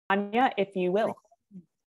Anya, if you will.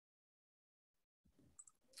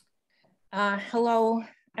 Hello,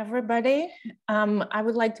 everybody. I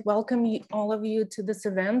would like to welcome all of you to this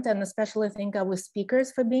event and especially thank our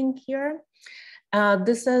speakers for being here.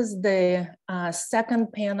 This is the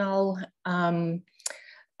second panel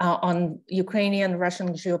on Ukrainian-Russian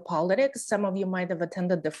geopolitics. Some of you might have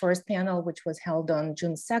attended the first panel, which was held on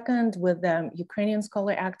June 2nd with Ukrainian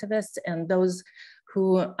scholar activists, and those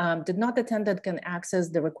who did not attend it can access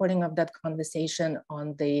the recording of that conversation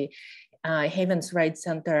on the Havens Rights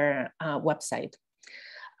Center website.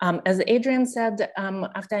 As Adrian said,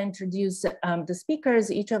 after I introduce the speakers,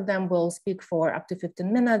 each of them will speak for up to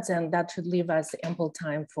 15 minutes, and that should leave us ample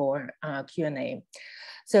time for Q&A.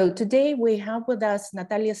 So today we have with us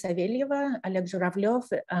Natalia Savelyeva, Oleg Zhuravlev,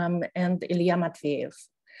 and Ilya Matveyev.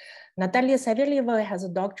 Natalia Savelyeva has a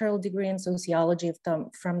doctoral degree in sociology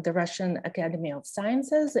from the Russian Academy of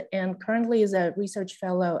Sciences and currently is a research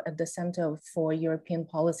fellow at the Center for European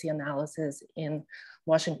Policy Analysis in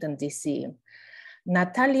Washington, DC.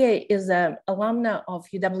 Natalia is an alumna of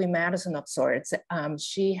UW-Madison of sorts.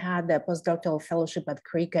 She had a postdoctoral fellowship at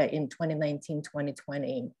Krika in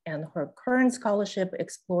 2019-2020, and her current scholarship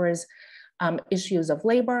explores issues of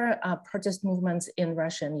labor, protest movements in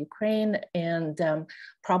Russia and Ukraine, and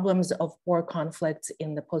problems of war conflicts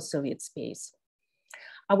in the post-Soviet space.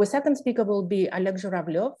 Our second speaker will be Oleg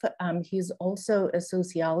Zhuravlev. He's also a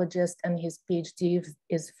sociologist, and his PhD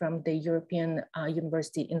is from the European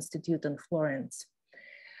University Institute in Florence.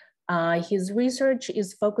 His research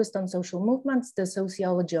is focused on social movements, the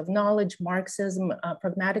sociology of knowledge, Marxism,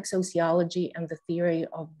 pragmatic sociology, and the theory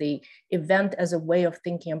of the event as a way of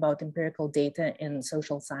thinking about empirical data in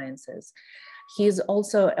social sciences. He is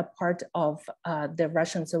also a part of the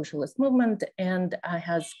Russian Socialist Movement and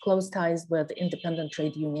has close ties with independent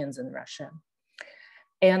trade unions in Russia.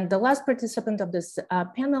 And the last participant of this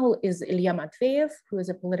panel is Ilya Matveyev, who is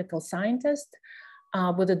a political scientist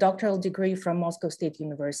with a doctoral degree from Moscow State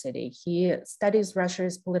University. He studies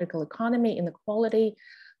Russia's political economy, inequality,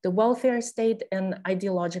 the welfare state, and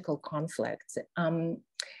ideological conflicts.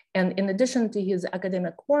 And in addition to his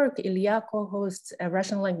academic work, Ilya co-hosts a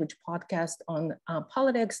Russian language podcast on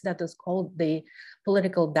politics that is called The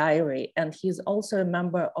Political Diary. And he's also a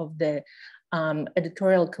member of the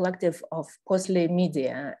editorial collective of Posle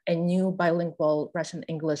Media, a new bilingual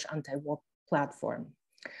Russian-English anti-war platform.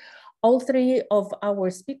 All three of our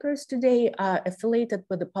speakers today are affiliated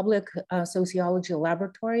with the Public Sociology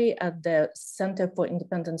Laboratory at the Center for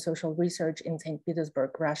Independent Social Research in St.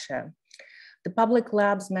 Petersburg, Russia. The Public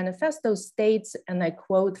Lab's manifesto states, and I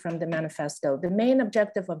quote from the manifesto, "The main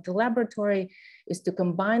objective of the laboratory is to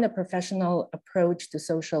combine a professional approach to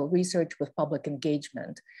social research with public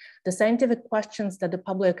engagement. The scientific questions that the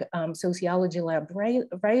Public Sociology Lab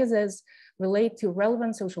raises relate to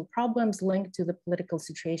relevant social problems linked to the political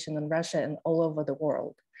situation in Russia and all over the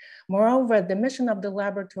world. Moreover, the mission of the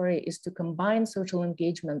laboratory is to combine social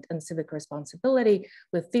engagement and civic responsibility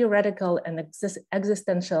with theoretical and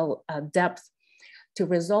existential depth to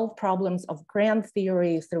resolve problems of grand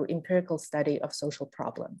theory through empirical study of social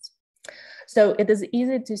problems." So it is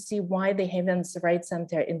easy to see why the Havens Rights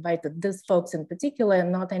Center invited these folks in particular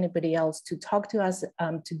and not anybody else to talk to us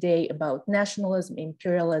today about nationalism,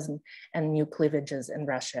 imperialism, and new cleavages in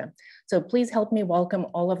Russia. So please help me welcome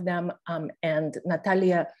all of them. And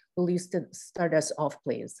Natalia, will you start us off,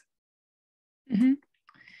 please? Mm-hmm.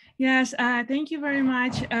 Yes, thank you very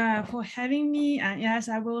much for having me. Yes,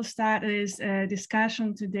 I will start this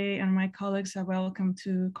discussion today, and my colleagues are welcome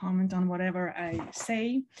to comment on whatever I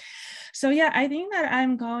say. So yeah, I think that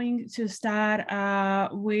I'm going to start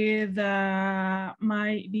with my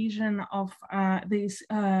vision of this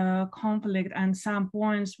conflict and some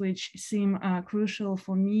points which seem crucial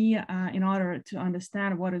for me in order to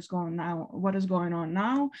understand what is going on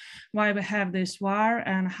now, why we have this war,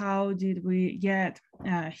 and how did we get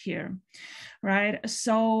here, right?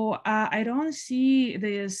 So I don't see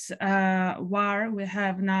this war we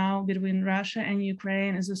have now between Russia and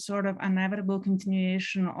Ukraine as a sort of inevitable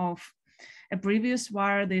continuation of a previous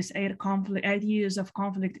war, this 8 years of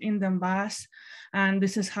conflict in Donbass, and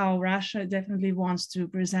this is how Russia definitely wants to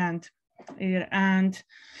present it. And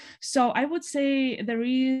so I would say there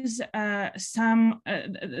is some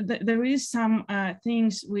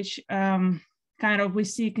things which kind of we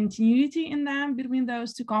see continuity in them between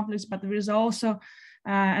those two conflicts, but there is also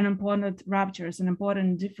an important ruptures and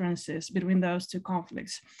important differences between those two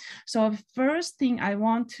conflicts. So first thing I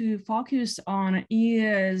want to focus on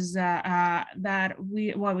is that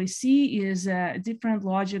what we see is different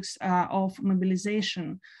logics of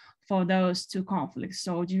mobilization for those two conflicts.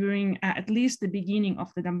 So during at least the beginning of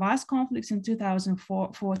the Donbass conflicts in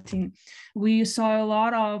 2014, we saw a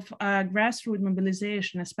lot of grassroots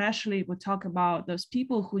mobilization, especially we talk about those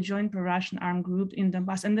people who joined pro-Russian armed groups in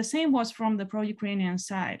Donbass. And the same was from the pro-Ukrainian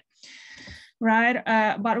side. Right,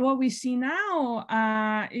 but what we see now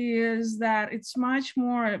is that it's much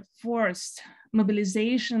more forced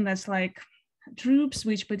mobilization. That's like troops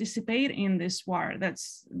which participate in this war.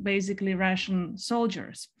 That's basically Russian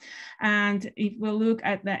soldiers. And if we look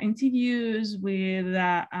at the interviews with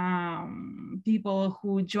people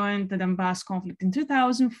who joined the Donbass conflict in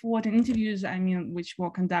 2014, interviews, I mean, which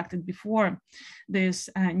were conducted before this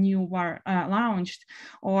new war launched,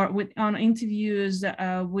 or on interviews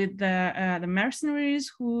with the mercenaries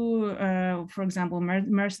who, for example,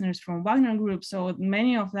 mercenaries from Wagner Group. So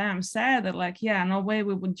many of them said that, like, yeah, no way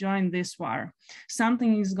we would join this war.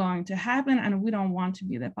 Something is going to happen and we don't want to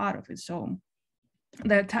be the part of it. So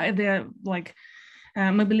the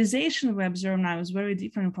mobilization we observe now is very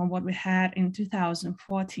different from what we had in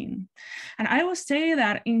 2014. And I will say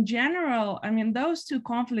that in general, I mean, those two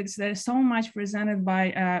conflicts, they're so much presented by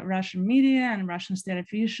Russian media and Russian state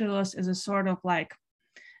officials as a sort of like,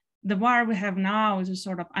 the war we have now is a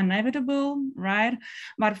sort of inevitable, right?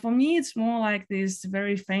 But for me, it's more like this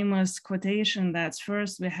very famous quotation that's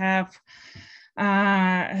first we have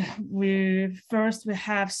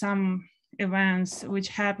some events which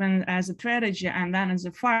happen as a tragedy and then as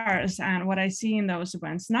a farce. And what I see in those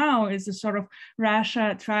events now is a sort of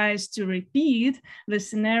Russia tries to repeat the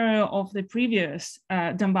scenario of the previous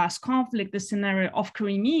Donbass conflict, the scenario of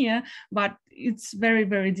Crimea, but it's very,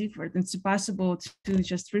 very different. It's impossible to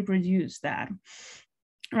just reproduce that.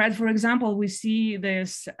 Right. For example, we see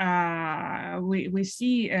this. We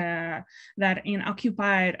see that in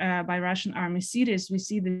occupied by Russian army cities, we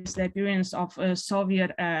see this the appearance of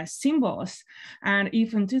Soviet symbols. And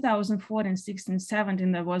if in 2014, 16,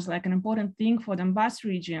 17, there was like an important thing for the Donbass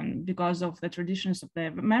region because of the traditions of the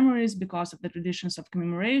memories, because of the traditions of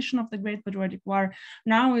commemoration of the Great Patriotic War.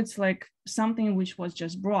 Now it's like something which was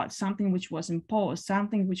just brought, something which was imposed,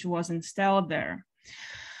 something which was installed there.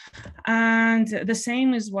 And the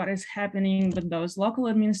same is what is happening with those local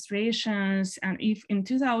administrations. And if in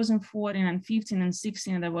 2014 and 15 and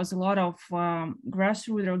 16, there was a lot of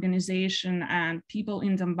grassroots organization and people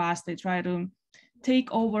in Donbass, they try to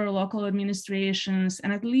take over local administrations.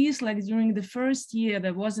 And at least like during the first year,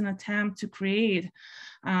 there was an attempt to create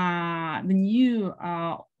the new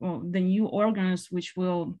organs which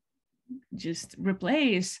will just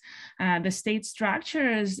replace the state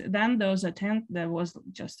structures. Then those attempts, that was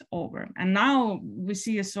just over. And now we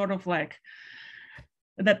see a sort of like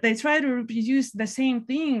that they try to reproduce the same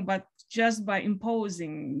thing, but just by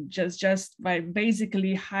imposing, just by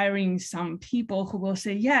basically hiring some people who will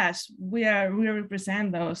say, yes, we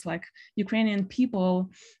represent those like Ukrainian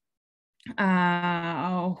people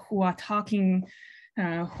who are talking,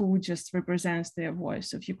 who just represents the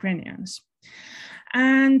voice of Ukrainians.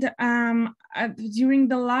 And during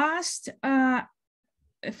the last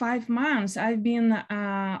 5 months, I've been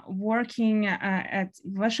working at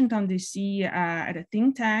Washington, D.C. At a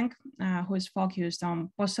think tank who is focused on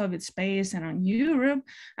post-Soviet space and on Europe.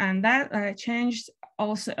 And that changed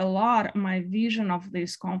also a lot my vision of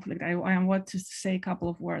this conflict. I want to say a couple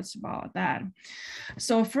of words about that.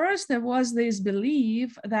 So first, there was this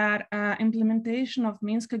belief that implementation of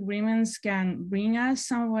Minsk agreements can bring us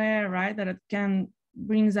somewhere, right? That it can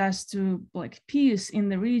brings us to like peace in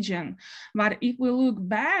the region. But if we look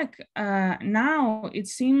back now, it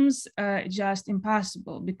seems just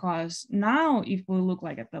impossible, because now if we look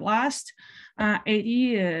like at the last 8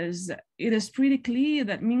 years, it is pretty clear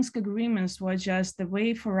that Minsk agreements were just a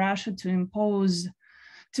way for Russia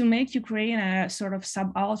to make Ukraine a sort of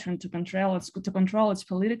subaltern, to control its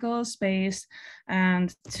political space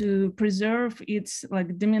and to preserve its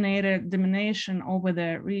like domination over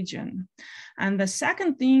the region. And the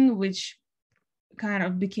second thing, which kind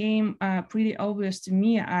of became pretty obvious to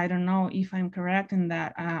me, I don't know if I'm correct in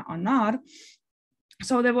that or not.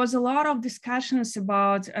 So there was a lot of discussions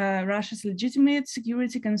about Russia's legitimate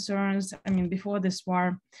security concerns. I mean, before this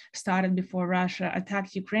war started, before Russia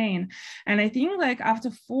attacked Ukraine. And I think like after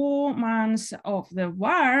 4 months of the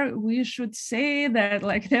war, we should say that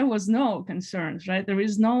like there was no concerns, right? There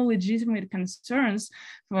is no legitimate concerns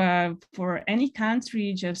for any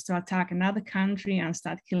country just to attack another country and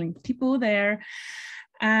start killing people there.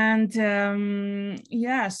 And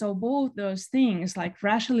yeah, so both those things, like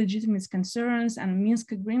Russia legitimate concerns and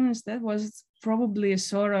Minsk agreements, that was probably a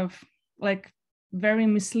sort of like very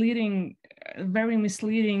misleading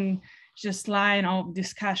just line of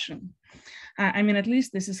discussion. I mean, at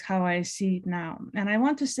least this is how I see it now. And I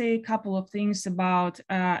want to say a couple of things about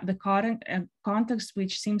the context,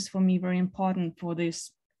 which seems for me very important for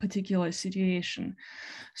this particular situation.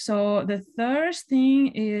 So the first thing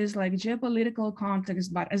is like geopolitical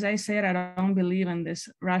context, but as I said, I don't believe in this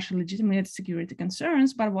Russian legitimate security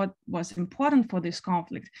concerns, but what was important for this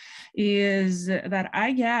conflict is that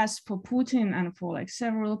I guess for Putin and for like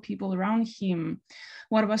several people around him,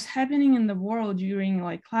 what was happening in the world during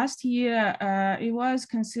like last year, it was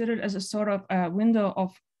considered as a sort of a window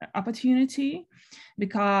of opportunity,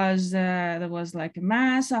 because there was like a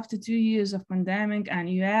mass after 2 years of pandemic, and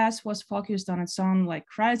US was focused on its own like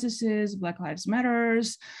crises, Black Lives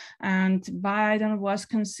Matters, and Biden was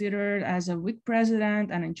considered as a weak president,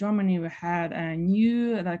 and in Germany we had a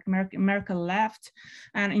new, like Merkel left,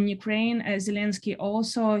 and in Ukraine, Zelensky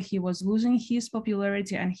also, he was losing his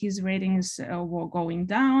popularity and his ratings were going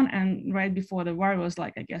down, and right before the war was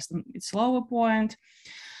like, I guess, its lower point.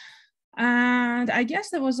 And I guess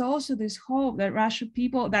there was also this hope that Russian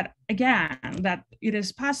people, that again, that it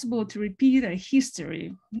is possible to repeat a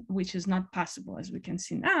history, which is not possible as we can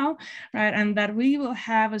see now, right? And that we will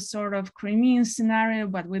have a sort of Crimean scenario,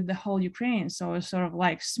 but with the whole Ukraine. So a sort of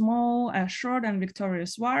like small, short and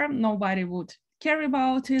victorious war. Nobody would care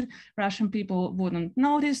about it. Russian people wouldn't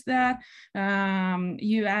notice that.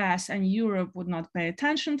 US and Europe would not pay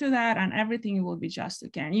attention to that, and everything will be just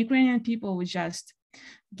okay. And Ukrainian people would just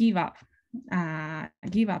give up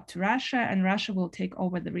to Russia, and Russia will take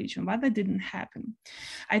over the region. But that didn't happen.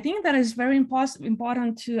 I think that is very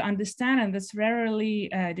important to understand, and that's rarely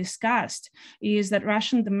discussed, is that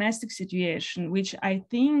Russian domestic situation, which I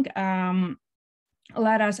think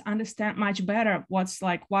let us understand much better what's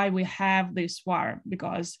like why we have this war.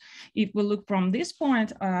 Because if we look from this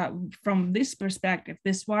point, from this perspective,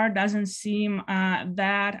 this war doesn't seem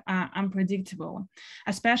that unpredictable.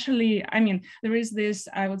 Especially, I mean, there is this,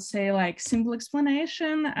 I would say, like simple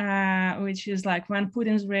explanation, which is like when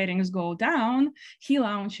Putin's ratings go down, he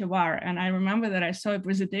launched a war. And I remember that I saw a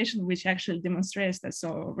presentation which actually demonstrates that.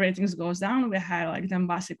 So ratings goes down, we had like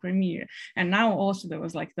Donbass, Crimea, and now also there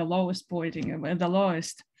was like the lowest polling, the lowest,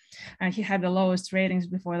 and he had the lowest ratings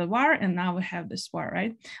before the war, and now we have this war,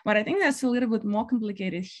 right? But I think that's a little bit more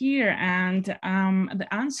complicated here, and the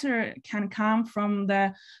answer can come from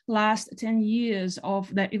the last 10 years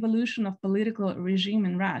of the evolution of political regime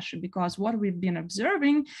in Russia, because what we've been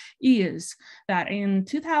observing is that in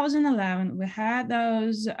 2011, we had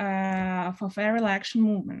those for fair election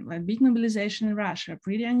movement, like big mobilization in Russia,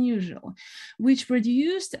 pretty unusual, which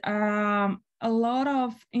produced a lot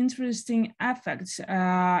of interesting effects.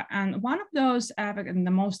 And one of those effects, and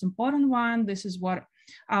the most important one, this is what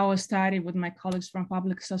our study with my colleagues from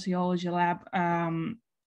Public Sociology Lab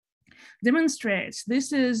demonstrates.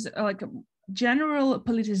 This is like a general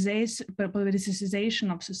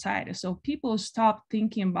politicization of society. So people stopped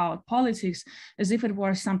thinking about politics as if it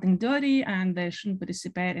were something dirty and they shouldn't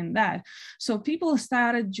participate in that. So people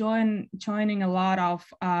started joining a lot of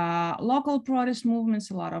local protest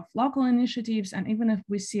movements, a lot of local initiatives. And even if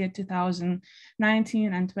we see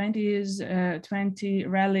 2019 and 20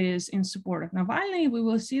 rallies in support of Navalny, we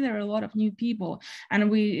will see there are a lot of new people.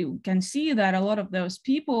 And we can see that a lot of those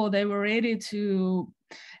people, they were ready to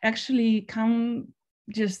actually come,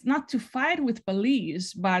 just not to fight with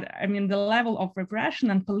police, but I mean, the level of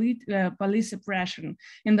repression and police oppression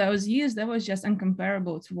in those years, that was just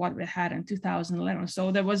incomparable to what we had in 2011.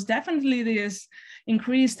 So there was definitely this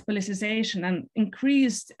increased politicization and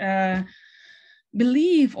increased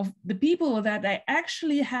belief of the people that they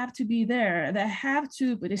actually have to be there, they have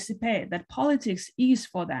to participate, that politics is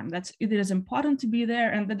for them, that it is important to be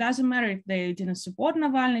there, and it doesn't matter if they didn't support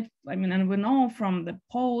Navalny. I mean, and we know from the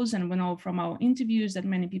polls and we know from our interviews that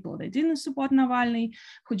many people, they didn't support Navalny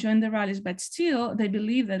who joined the rallies, but still they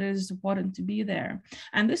believe that it is important to be there.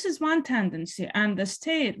 And this is one tendency, and the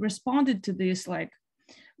state responded to this like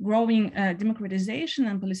growing democratization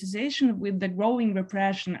and politicization with the growing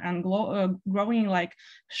repression and growing like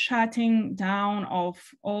shutting down of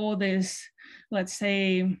all this, let's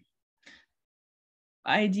say,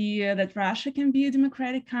 idea that Russia can be a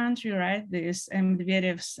democratic country, right? This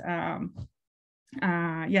Medvedev's,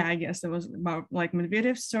 I guess it was about like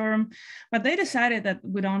Medvedev's term, but they decided that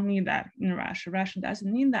we don't need that in Russia. Russia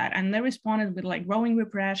doesn't need that. And they responded with like growing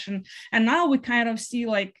repression. And now we kind of see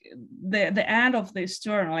like the end of this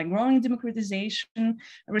term, like growing democratization,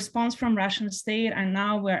 response from Russian state. And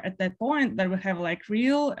now we're at that point that we have like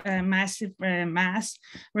real massive mass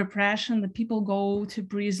repression, that people go to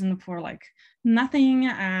prison for like nothing,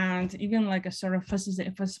 and even like a sort of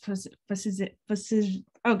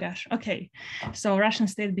Oh gosh, okay. So Russian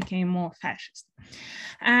state became more fascist.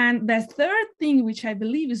 And the third thing, which I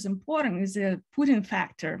believe is important, is the Putin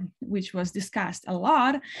factor, which was discussed a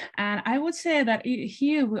lot. And I would say that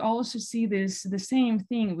here we also see the same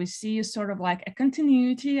thing. We see sort of like a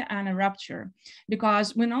continuity and a rupture,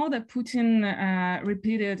 because we know that Putin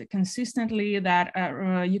repeated consistently that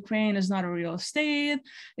Ukraine is not a real state,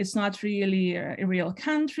 it's not really a real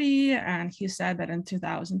country. And he said that in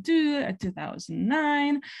 2002,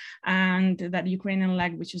 2009, and that Ukrainian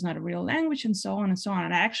language is not a real language, and so on and so on.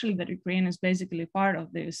 And actually that Ukraine is basically part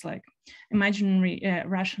of this like imaginary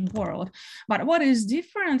Russian world. But what is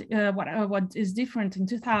different, what is different in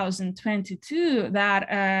 2022,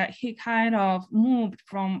 that he kind of moved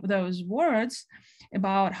from those words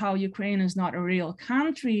about how Ukraine is not a real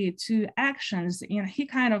country to actions. You know, he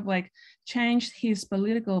kind of like changed his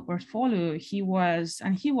political portfolio. He was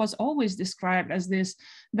always described as this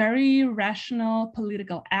very rational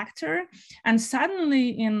political actor. And suddenly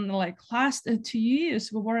in like last 2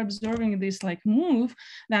 years, we were observing this like move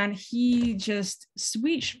that he just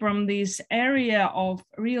switched from this area of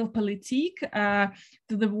realpolitik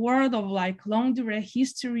to the world of like longue durée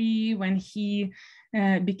history, when he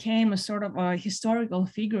became a sort of a historical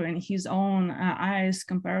figure in his own eyes,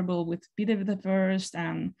 comparable with Peter I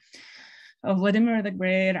and Vladimir the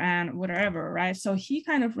Great and whatever, right? So he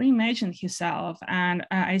kind of reimagined himself. And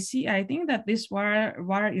I think that this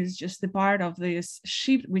war is just the part of this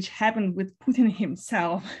shift which happened with Putin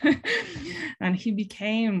himself. And he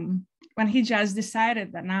became, when he just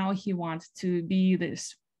decided that now he wants to be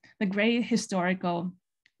the great historical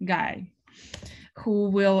guy who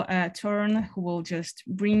will who will just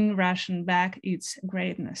bring Russian back its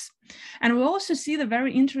greatness. And we also see the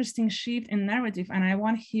very interesting shift in narrative. And I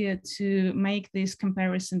want here to make this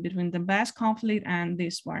comparison between the Donbass conflict and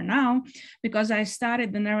this war now, because I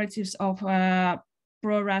studied the narratives of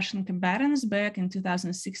pro-Russian combatants back in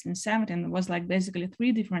 2016-17. It was like basically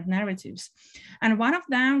 3 different narratives. And one of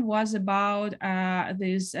them was about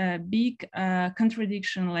this big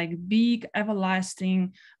contradiction, like big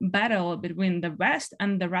everlasting battle between the West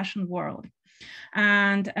and the Russian world.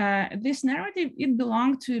 And this narrative, it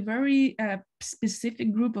belonged to a very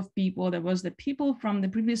specific group of people. There was the people from the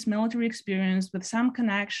previous military experience with some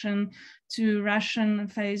connection to Russian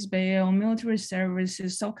FSB or military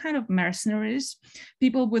services, so kind of mercenaries,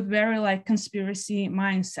 people with very like conspiracy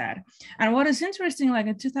mindset. And what is interesting, like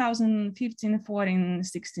in 2015, 14,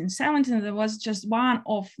 16, 17, there was just one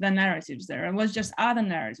of the narratives there. It was just other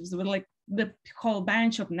narratives. There were like the whole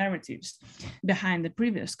bunch of narratives behind the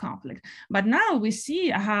previous conflict. But now we see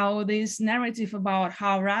how this narrative about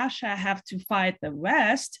how Russia have to fight the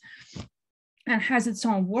West and has its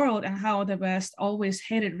own world, and how the West always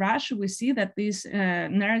hated Russia, we see that this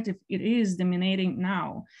narrative, it is dominating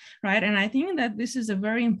now, right? And I think that this is a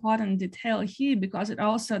very important detail here, because it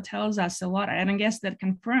also tells us a lot, and I guess that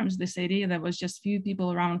confirms this idea that was just few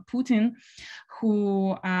people around Putin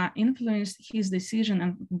who influenced his decision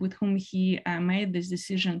and with whom he made this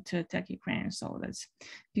decision to attack Ukraine. So that's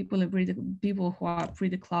people who are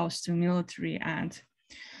pretty close to military and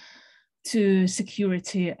to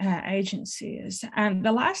security agencies. And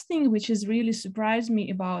the last thing which has really surprised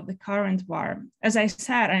me about the current war, as I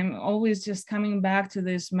said, I'm always just coming back to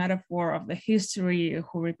this metaphor of the history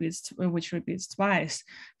which repeats twice,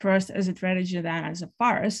 first as a tragedy, then as a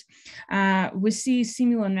farce. We see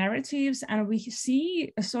similar narratives, and we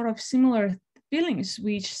see a sort of similar feelings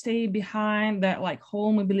which stay behind that like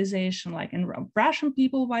whole mobilization, like in Russian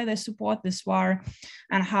people, why they support this war,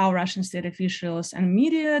 and how Russian state officials and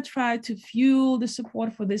media try to fuel the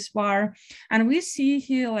support for this war. And we see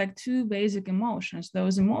here like 2 basic emotions.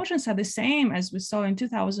 Those emotions are the same as we saw in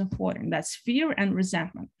 2014, that's fear and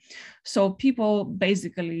resentment. So people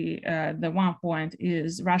basically, the one point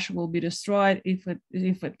is Russia will be destroyed if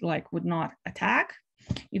it like would not attack,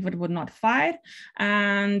 if it would not fight,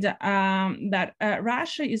 and that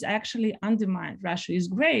Russia is actually undermined. Russia is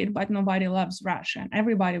great, but nobody loves Russia, and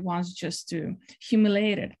everybody wants just to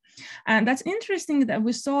humiliate it. And that's interesting that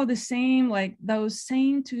we saw the same, like those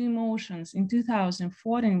same 2 emotions in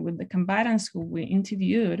 2014 with the combatants who we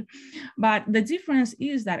interviewed. But the difference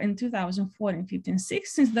is that in 2014, 15,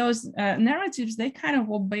 16, those narratives, they kind of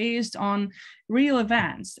were based on real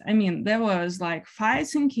events. I mean, there was like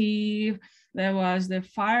fights in Kyiv, there was the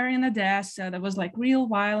fire in Odessa, there was like real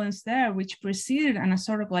violence there, which preceded and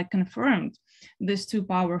sort of like confirmed these two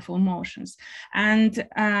powerful motions. And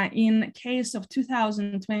in case of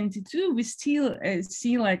 2022, we still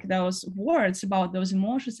see like those words about those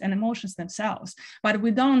emotions and emotions themselves, but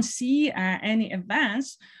we don't see any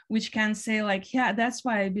events which can say like, yeah, that's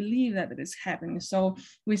why I believe that it is happening. So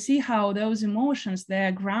we see how those emotions, they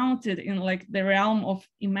are grounded in like the realm of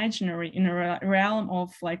imaginary, in a realm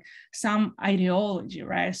of like some ideology,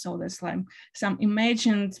 right? So there's like some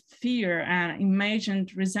imagined fear and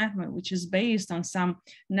imagined resentment, which is based on some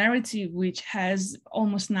narrative which has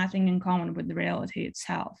almost nothing in common with the reality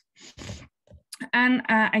itself. And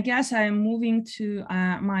I guess I'm moving to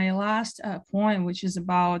my last point, which is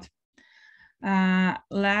about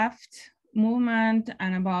left movement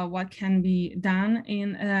and about what can be done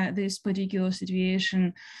in this particular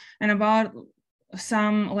situation, and about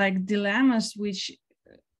some like dilemmas which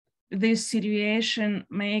this situation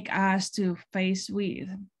make us to face with.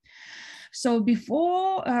 So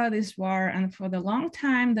before this war and for the long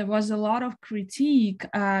time, there was a lot of critique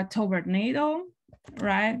toward NATO,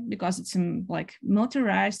 right? Because it's a like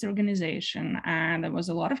militarized organization, and there was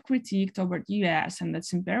a lot of critique toward US and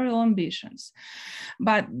its imperial ambitions.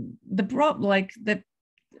 But the problem, like the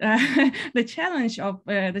challenge of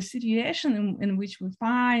the situation in which we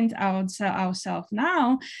find ourselves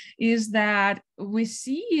now is that we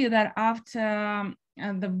see that after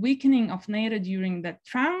the weakening of NATO during the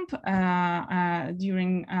Trump,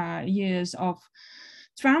 during years of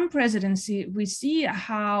Trump presidency, we see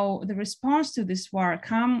how the response to this war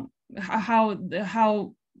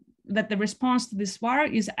that the response to this war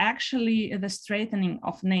is actually the strengthening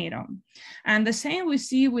of NATO. And the same we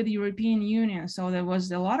see with the European Union. So there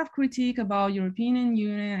was a lot of critique about European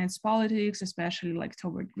Union and its politics, especially like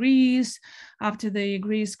toward Greece after the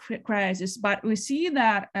Greece crisis. But we see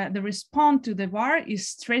that the response to the war is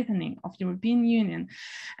strengthening of European Union.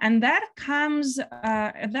 And that comes,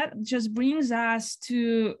 that just brings us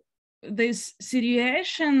to this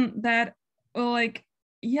situation that like,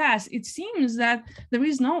 yes, it seems that there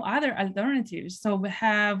is no other alternatives. So we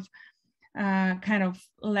have kind of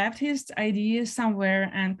leftist ideas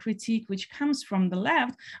somewhere and critique which comes from the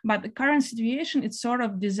left, but the current situation, it sort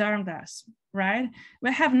of disarmed us, right?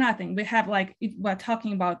 We have nothing. We have like, if we're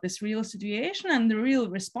talking about this real situation and the real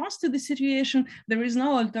response to the situation, there is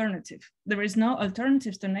no alternative. There is no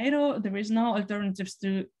alternatives to NATO. There is no alternatives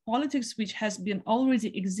to politics, which has been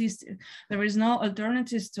already existed. There is no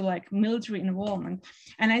alternatives to like military involvement.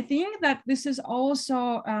 And I think that this is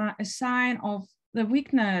also a sign of the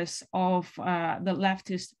weakness of the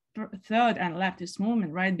leftist third and leftist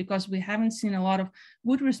movement, right? Because we haven't seen a lot of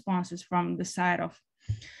good responses from the side of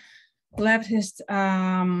leftist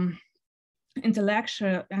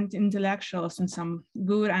intellectuals and some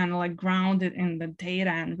good and like grounded in the data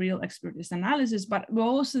and real expertise analysis, but we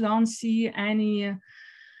also don't see any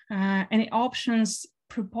options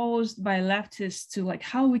proposed by leftists to like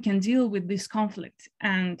how we can deal with this conflict.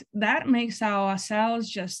 And that makes ourselves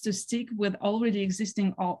just to stick with already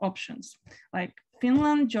existing options. Like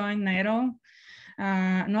Finland joined NATO,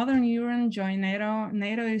 Northern Europe joined NATO.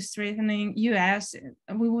 NATO is strengthening. US,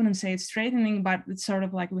 we wouldn't say it's strengthening, but it's sort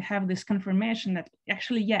of like we have this confirmation that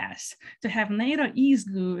actually, yes, to have NATO is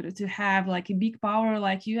good. To have like a big power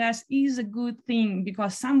like US is a good thing,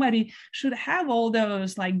 because somebody should have all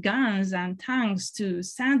those like guns and tanks to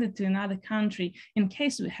send it to another country in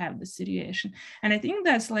case we have the situation. And I think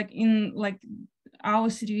that's like in like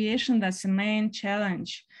our situation, that's the main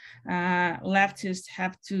challenge leftists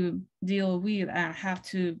have to deal with and have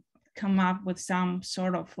to come up with some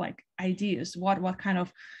sort of like ideas, what kind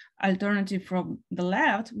of alternative from the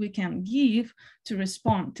left we can give to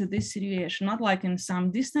respond to this situation, not like in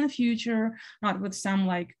some distant future, not with some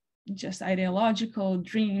like just ideological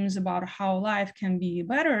dreams about how life can be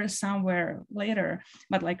better somewhere later,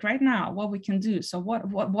 but like right now, what we can do. So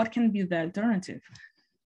what can be the alternative?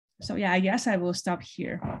 So yeah, I guess I will stop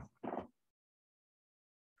here.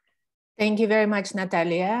 Thank you very much,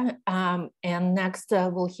 Natalia. And next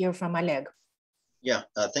we'll hear from Oleg. Yeah,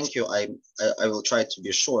 thank you. I will try to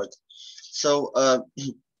be short. So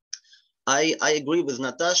I agree with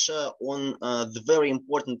Natasha on the very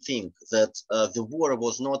important thing that the war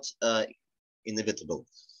was not inevitable.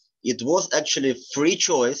 It was actually free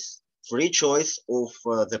choice of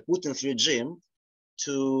the Putin's regime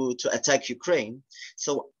to attack Ukraine.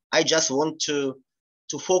 So I just want to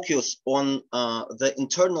focus on the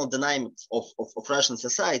internal dynamics of Russian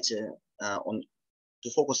society,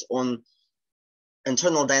 to focus on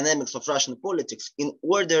internal dynamics of Russian politics in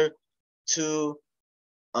order to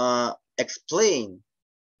explain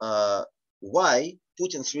why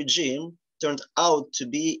Putin's regime turned out to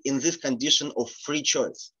be in this condition of free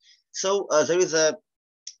choice. So there is a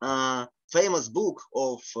famous book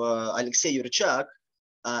of Alexei Yurchak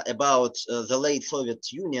about the late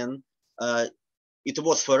Soviet Union, it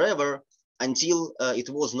was forever until it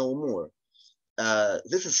was no more.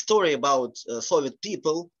 This is a story about Soviet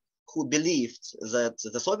people who believed that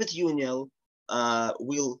the Soviet Union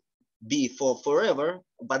will be for forever,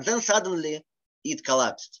 but then suddenly it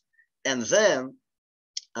collapsed. And then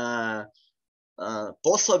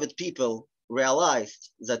post-Soviet people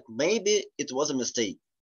realized that maybe it was a mistake.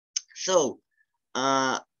 So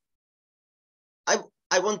I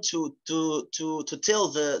want to tell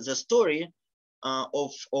the story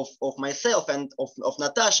of myself and of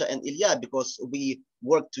Natasha and Ilya, because we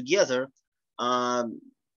worked together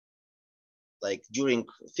like during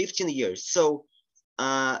 15 years. So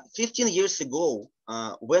 15 years ago,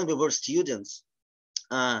 when we were students,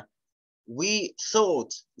 we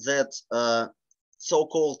thought that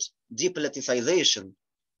so-called depoliticization,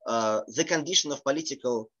 the condition of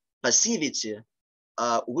political passivity,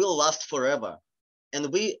 will last forever.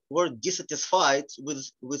 And we were dissatisfied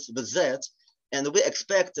with that. And we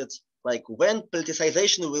expected, like, when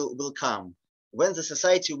politicization will come, when the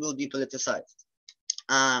society will be politicized.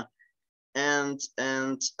 And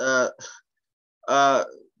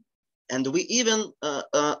we even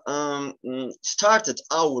started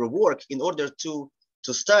our work in order to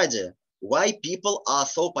study why people are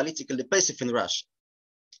so politically passive in Russia.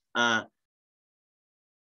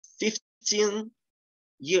 15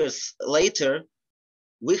 years later,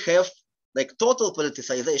 we have like total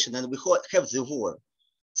politicization, and we have the war.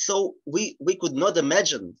 So we could not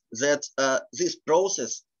imagine that this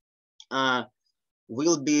process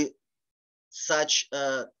will be such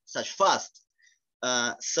fast.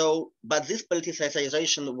 But this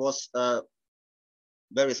politicization was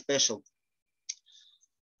very special.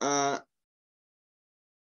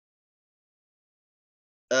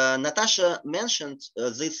 Natasha mentioned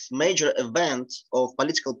this major event of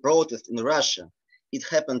political protest in Russia. It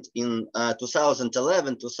happened in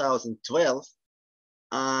 2011, 2012,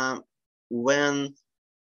 when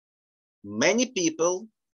many people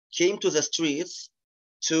came to the streets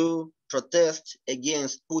to protest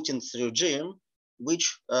against Putin's regime,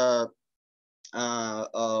 which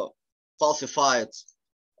falsified,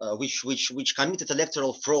 which committed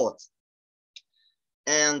electoral fraud.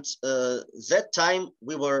 And that time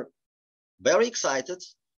we were very excited.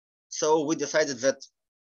 So we decided that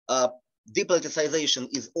depoliticization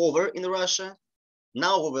is over in Russia.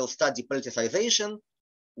 Now we will start depoliticization.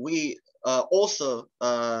 We also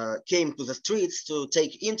came to the streets to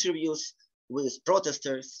take interviews with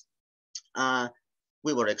protesters.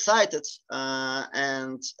 We were excited.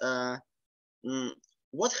 And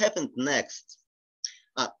what happened next?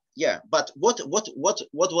 But what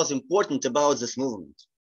was important about this movement?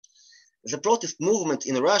 The protest movement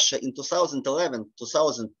in Russia in 2011,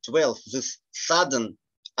 2012, this sudden,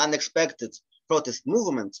 unexpected protest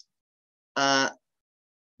movement,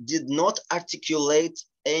 did not articulate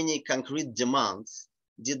any concrete demands,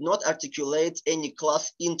 did not articulate any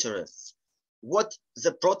class interests. What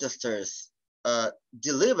the protesters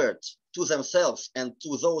delivered to themselves and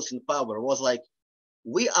to those in power was like,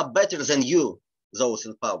 we are better than you, those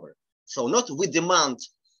in power. So not we demand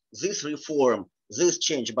this reform, this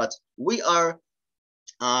change, but we are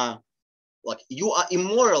like, you are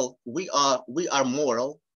immoral, we are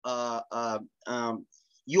moral.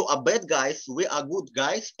 You are bad guys, we are good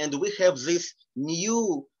guys, and we have this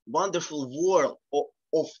new wonderful war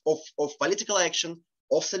of political action,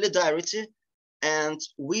 of solidarity, and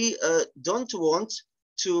we don't want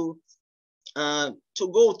to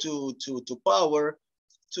go to power,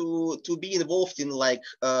 to be involved in like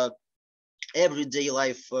everyday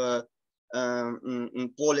life in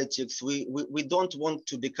politics. We don't want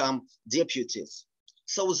to become deputies.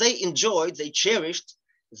 So they enjoyed, they cherished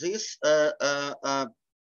this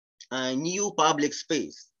new public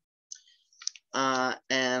space.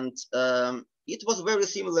 And it was very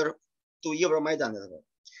similar to Euromaidan as well.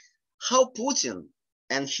 How Putin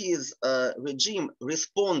and his regime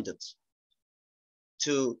responded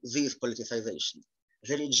to this politicization.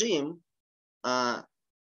 The regime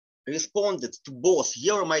responded to both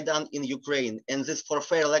Euromaidan in Ukraine and this for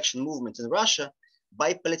fair election movement in Russia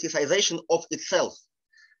by politicization of itself.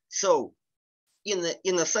 So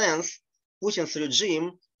in a sense, Putin's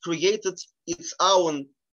regime created its own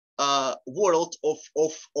world of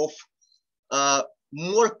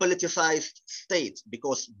more politicized state,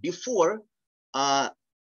 because before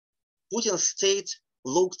Putin's state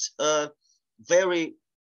looked very,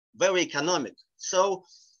 very economic. So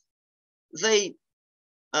they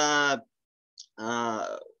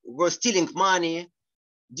were stealing money,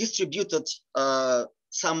 distributed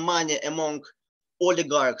some money among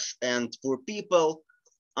oligarchs and poor people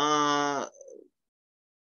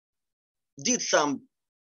did some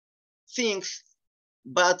things,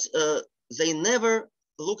 but they never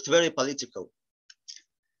looked very political.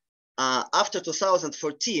 After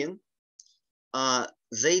 2014,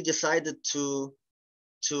 they decided to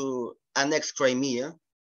annex Crimea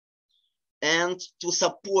and to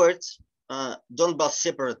support Donbas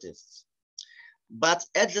separatists. But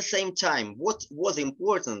at the same time, what was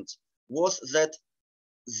important was that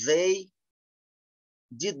they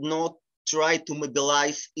did not try to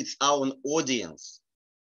mobilize its own audience.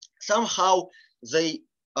 Somehow they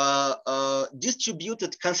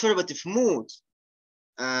distributed conservative mood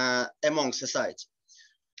among society,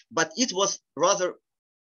 but it was rather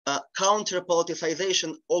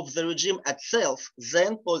counter-politicization of the regime itself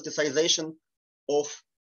than politicization of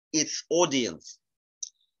its audience.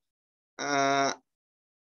 And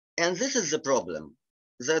this is the problem,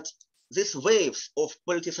 that these waves of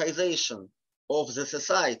politicization of the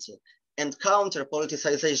society and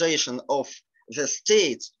counter-politicization of the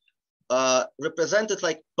state represented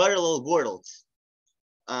like parallel worlds.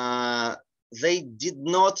 They did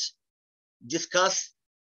not discuss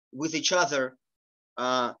with each other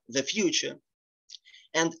the future.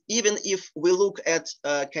 And even if we look at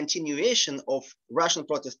continuation of Russian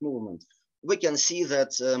protest movement, we can see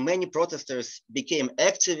that many protesters became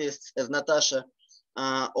activists, as Natasha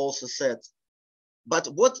also said. But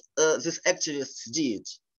what these activists did,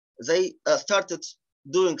 they started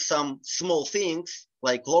doing some small things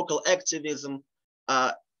like local activism,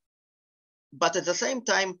 but at the same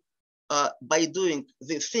time, by doing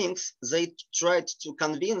these things, they tried to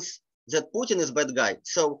convince that Putin is a bad guy.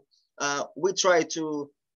 So we try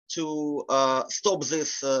to stop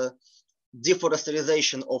this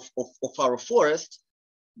deforestation of our forest.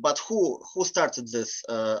 But who started this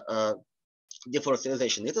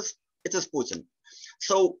deforestation? It is Putin.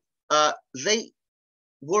 So they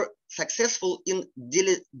were successful in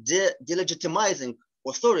delegitimizing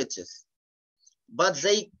authorities, but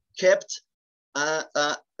they kept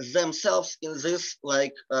themselves in this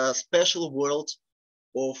like special world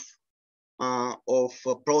of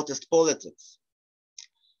protest politics.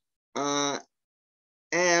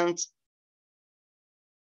 And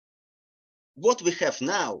what we have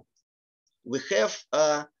now, we have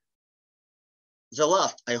the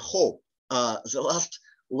last, I hope, the last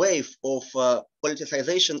wave of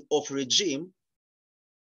politicization of regime.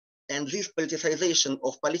 And this politicization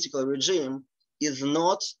of political regime is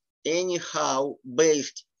not anyhow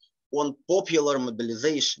based on popular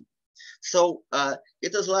mobilization. So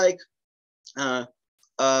it is like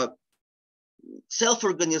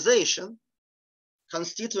self-organization,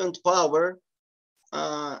 constituent power,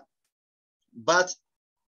 but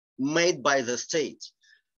made by the state.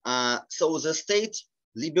 So the state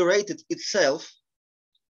liberated itself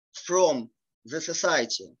from the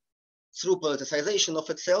society through politicization of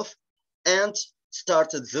itself and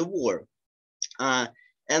started the war.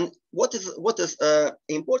 And what is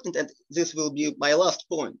important, and this will be my last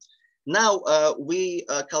point. Now we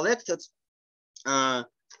collected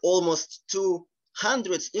almost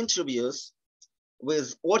 200 interviews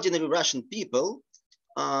with ordinary Russian people,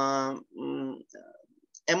 among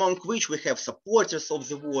which we have supporters of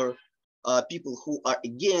the war, people who are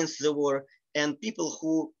against the war, and people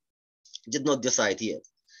who did not decide yet.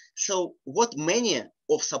 So what many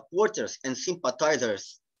of supporters and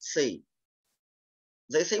sympathizers say,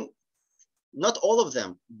 they say, not all of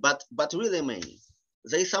them, but really many.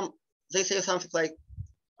 They say something like,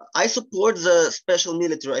 I support the special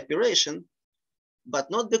military operation,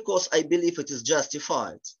 but not because I believe it is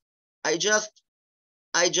justified. I just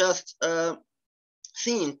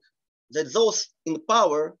think that those in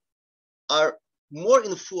power are more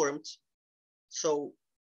informed, so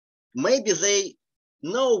maybe they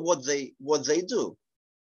know what they do.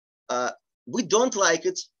 We don't like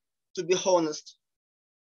it, to be honest,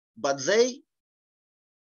 but they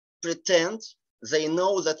pretend they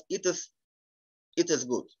know that it is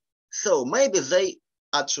good. So maybe they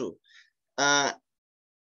are true.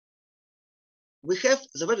 We have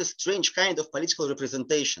the very strange kind of political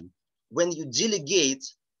representation when you delegate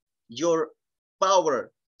your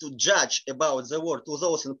power to judge about the war to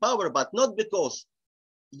those in power, but not because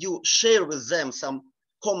you share with them some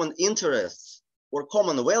common interests or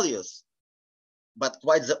common values, but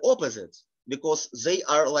quite the opposite, because they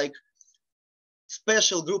are like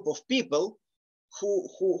special group of people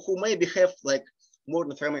who maybe have like more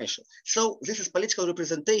information. So this is political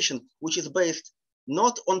representation, which is based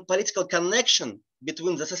not on political connection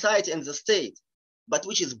between the society and the state, but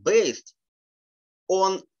which is based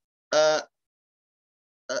on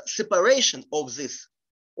separation of this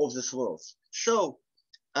of this world. So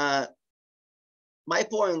my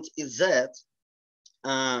point is that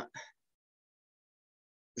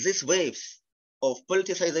these waves of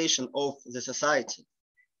politicization of the society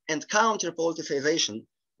and counter-politicization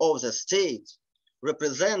of the state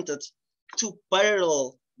represented two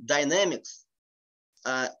parallel dynamics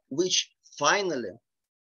which finally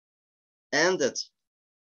ended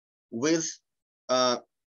with a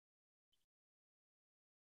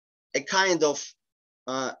kind of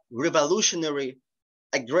revolutionary,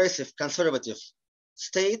 aggressive, conservative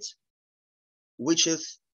state, which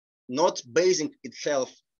is not basing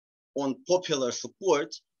itself on popular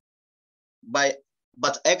support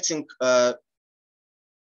but acting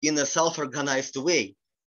in a self-organized way.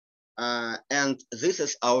 And this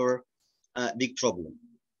is our big problem.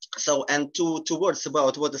 So, and two words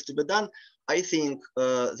about what is to be done. I think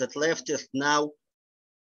that leftists now,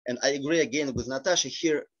 and I agree again with Natasha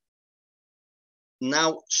here,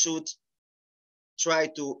 now should try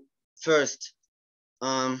to first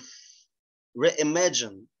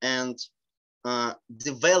reimagine and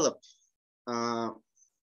develop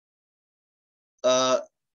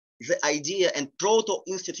the idea and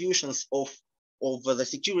proto-institutions of the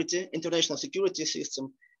security, international security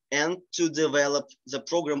system, and to develop the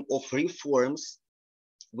program of reforms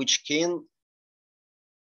which can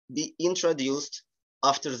be introduced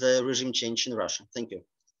after the regime change in Russia. Thank you.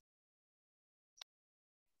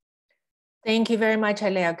 Thank you very much,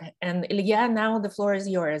 Oleg. And Ilya, now the floor is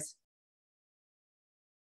yours.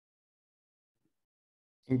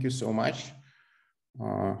 Thank you so much.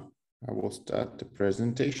 I will start the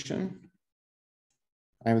presentation.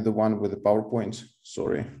 I'm the one with the PowerPoint.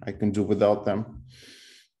 Sorry, I can do without them.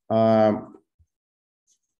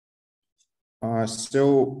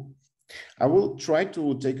 So I will try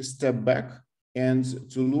to take a step back and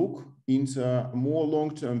to look into a more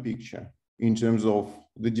long-term picture in terms of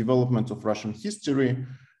the development of Russian history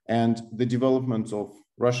and the development of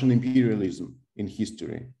Russian imperialism in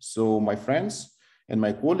history. So my friends and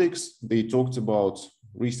my colleagues, they talked about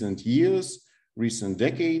recent years, recent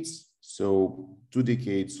decades, so 2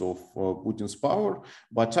 decades of Putin's power,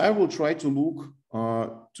 but I will try to look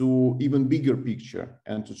to even bigger picture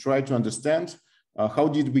and to try to understand how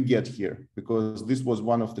did we get here? Because this was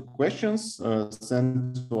one of the questions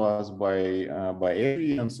sent to us by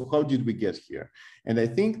Ari, and so how did we get here? And I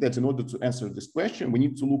think that in order to answer this question, we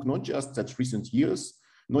need to look not just at recent years,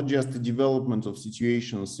 not just the development of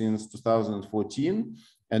situation since 2014,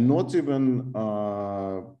 and not even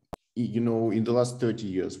in the last 30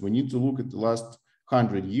 years. We need to look at the last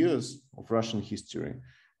 100 years of Russian history.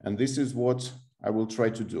 And this is what I will try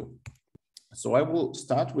to do. So I will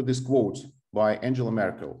start with this quote by Angela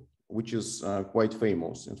Merkel, which is quite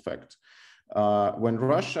famous, in fact. When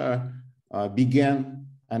Russia began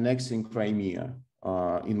annexing Crimea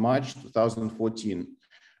in March 2014,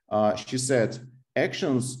 she said,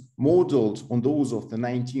 actions modeled on those of the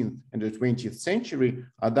 19th and the 20th century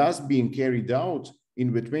are thus being carried out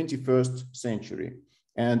in the 21st century.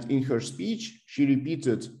 And in her speech, she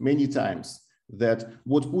repeated many times that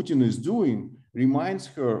what Putin is doing reminds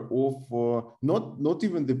her of not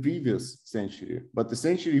even the previous century, but the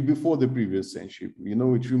century before the previous century. You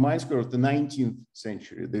know, it reminds her of the 19th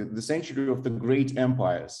century, the century of the great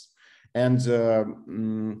empires. And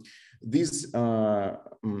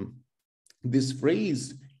this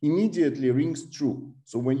phrase immediately rings true.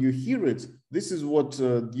 So when you hear it, this is what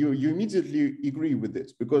you immediately agree with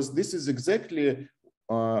it, because this is exactly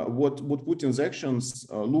what Putin's actions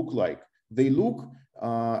look like. They look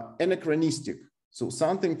anachronistic, so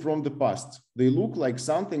something from the past. They look like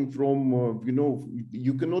something from,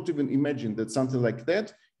 you cannot even imagine that something like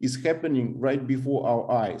that is happening right before our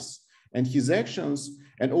eyes. And his actions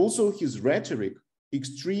and also his rhetoric,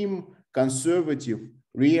 extreme conservative,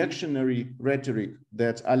 reactionary rhetoric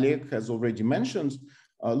that Oleg has already mentioned,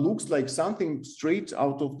 looks like something straight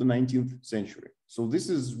out of the 19th century. So this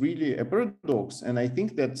is really a paradox. And I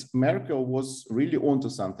think that Merkel was really onto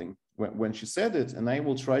something when she said it, and I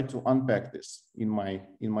will try to unpack this in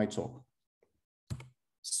my talk.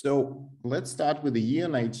 So let's start with the year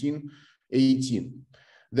 1918.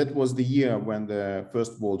 That was the year when the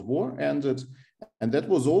First World War ended, and that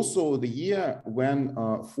was also the year when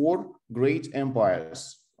 4 great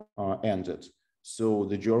empires ended. So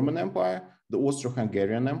the German Empire, the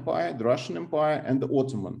Austro-Hungarian Empire, the Russian Empire, and the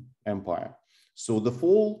Ottoman Empire. So the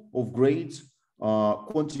fall of great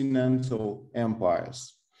continental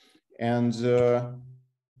empires. And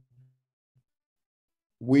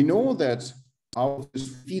we know that out of these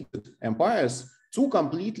defeated empires, 2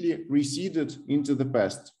 completely receded into the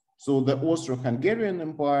past. So the Austro-Hungarian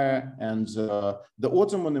Empire and the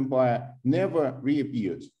Ottoman Empire never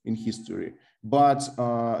reappeared in history. But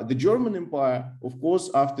the German Empire, of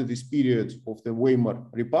course, after this period of the Weimar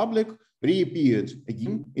Republic, reappeared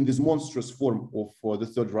again in this monstrous form of the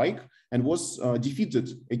Third Reich and was defeated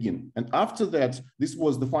again. And after that, this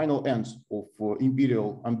was the final end of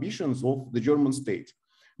imperial ambitions of the German state.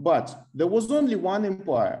 But there was only one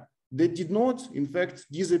empire that did not, in fact,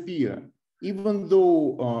 disappear, even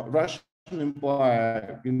though Russian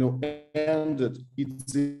Empire, ended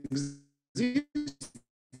its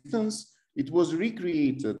existence. It was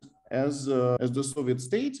recreated as the Soviet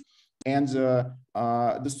state, and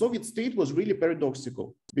the Soviet state was really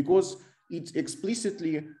paradoxical because it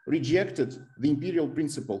explicitly rejected the imperial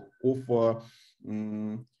principle of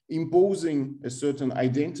imposing a certain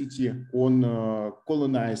identity on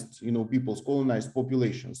colonized, peoples, colonized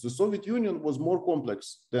populations. The Soviet Union was more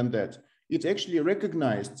complex than that. It actually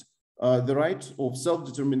recognized the right of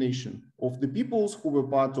self-determination of the peoples who were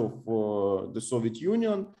part of the Soviet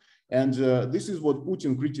Union. And this is what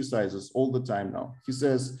Putin criticizes all the time now. He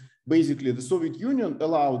says, basically, the Soviet Union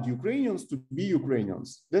allowed Ukrainians to be Ukrainians.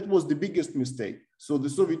 That was the biggest mistake. So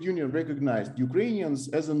the Soviet Union recognized Ukrainians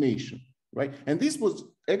as a nation, right? And this was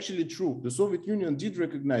actually true. The Soviet Union did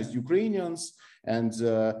recognize Ukrainians and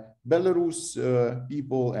Belarus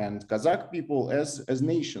people and Kazakh people as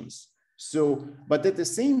nations. So, but at the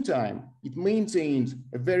same time, it maintained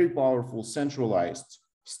a very powerful centralized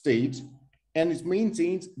state, and it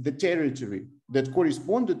maintained the territory that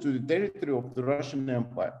corresponded to the territory of the Russian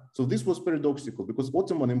Empire. So this was paradoxical because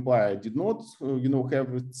Ottoman Empire did not,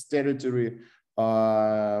 have its territory.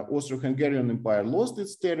 Austro-Hungarian Empire lost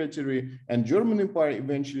its territory, and German Empire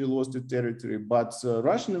eventually lost its territory. But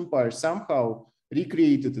Russian Empire somehow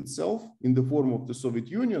recreated itself in the form of the Soviet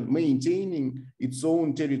Union, maintaining its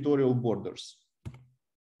own territorial borders.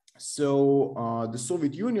 So the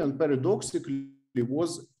Soviet Union paradoxically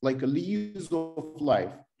was like a lease of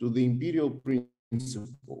life to the imperial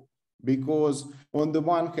principle, because on the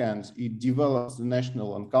one hand, it develops the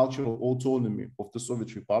national and cultural autonomy of the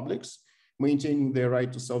Soviet republics, maintaining their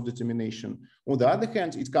right to self-determination. On the other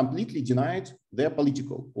hand, it completely denied their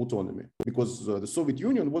political autonomy, because the Soviet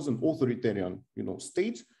Union was an authoritarian,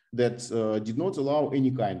 state that did not allow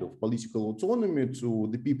any kind of political autonomy to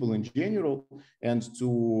the people in general and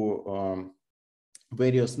to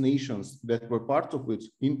various nations that were part of it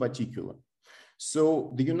in particular.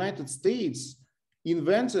 So the United States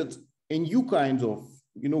invented a new kind of,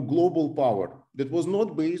 global power that was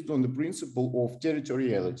not based on the principle of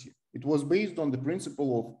territoriality. It was based on the principle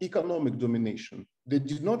of economic domination that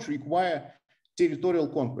did not require territorial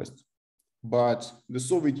conquest. But the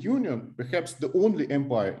Soviet Union, perhaps the only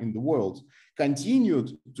empire in the world,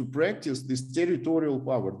 continued to practice this territorial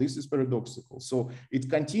power. This is paradoxical. So it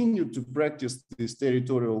continued to practice this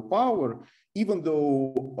territorial power, even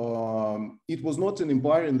though it was not an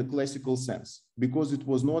empire in the classical sense, because it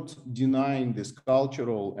was not denying this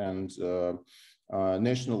cultural and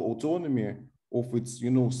national autonomy of its,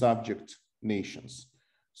 subject nations.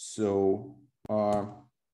 So,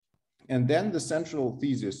 and then the central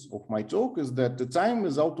thesis of my talk is that the time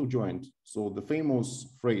is auto-joined. So the famous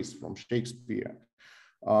phrase from Shakespeare,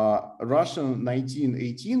 Russian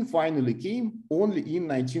 1918 finally came only in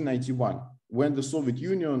 1991 when the Soviet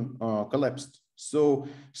Union collapsed. So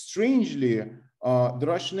strangely, the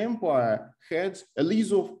Russian Empire had a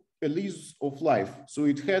lease of life. So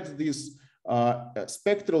it had this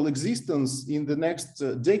spectral existence in the next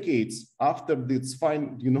decades after its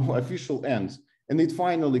official end. And it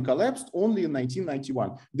finally collapsed only in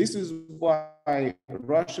 1991. This is why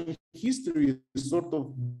Russian history is sort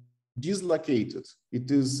of dislocated.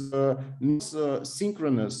 It is not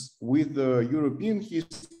synchronous with the European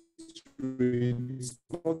history. It's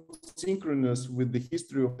not synchronous with the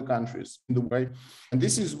history of the countries in the way. And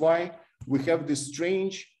this is why we have this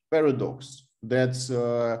strange paradox that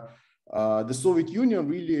the Soviet Union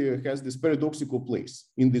really has this paradoxical place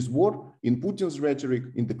in this war, in Putin's rhetoric,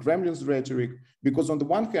 in the Kremlin's rhetoric, because on the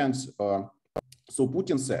one hand, so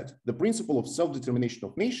Putin said, the principle of self-determination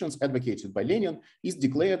of nations advocated by Lenin is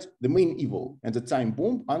declared the main evil and a time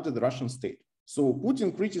bomb under the Russian state. So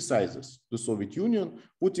Putin criticizes the Soviet Union,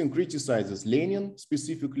 Putin criticizes Lenin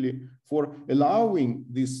specifically for allowing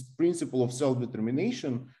this principle of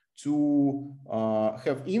self-determination to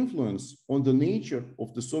have influence on the nature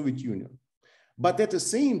of the Soviet Union. But at the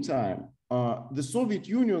same time, the Soviet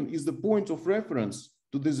Union is the point of reference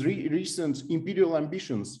to these recent imperial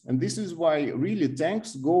ambitions. And this is why really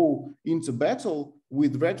tanks go into battle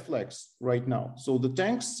with red flags right now. So the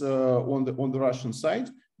tanks on the Russian side,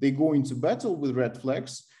 they go into battle with red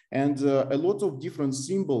flags. And a lot of different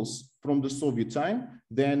symbols from the Soviet time,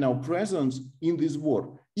 they are now present in this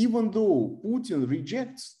war. Even though Putin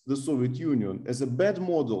rejects the Soviet Union as a bad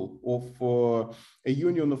model of a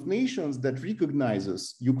union of nations that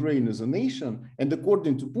recognizes Ukraine as a nation, and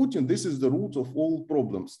according to Putin, this is the root of all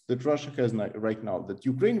problems that Russia has right now, that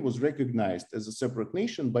Ukraine was recognized as a separate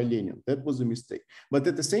nation by Lenin. That was a mistake. But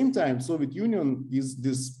at the same time, Soviet Union is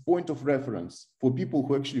this point of reference for people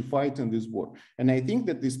who actually fight in this war. And I think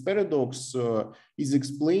that this paradox is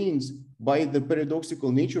explained by the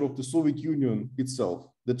paradoxical nature of the Soviet Union itself.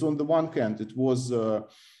 That on the one hand, it was, a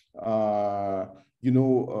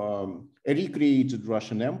recreated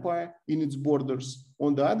Russian Empire in its borders.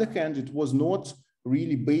 On the other hand, it was not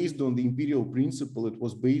really based on the imperial principle. It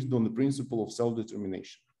was based on the principle of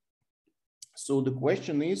self-determination. So the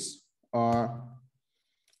question is,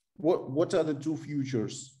 what are the two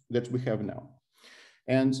futures that we have now?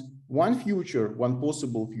 And one future, one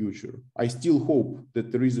possible future, I still hope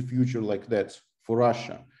that there is a future like that for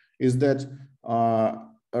Russia, is that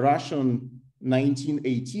Russian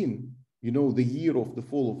 1918, the year of the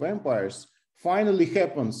fall of empires, finally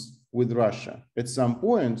happens with Russia at some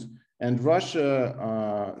point, and Russia,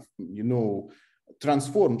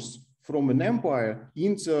 transforms from an empire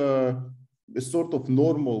into a sort of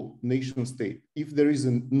normal nation state. If there is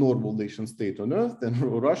a normal nation state on earth, then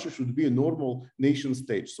Russia should be a normal nation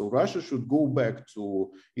state. So Russia should go back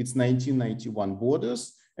to its 1991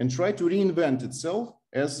 borders and try to reinvent itself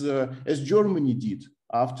as Germany did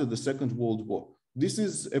after the Second World War. This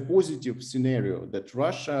is a positive scenario, that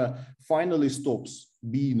Russia finally stops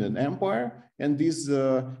being an empire, and this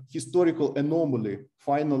historical anomaly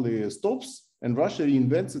finally stops, and Russia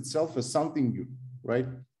reinvents itself as something new, right?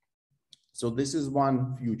 So this is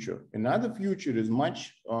one future. Another future is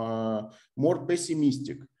much more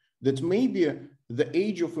pessimistic, that maybe the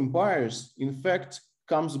age of empires, in fact,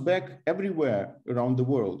 comes back everywhere around the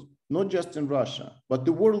world. Not just in Russia, but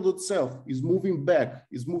the world itself is moving back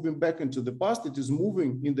into the past. It is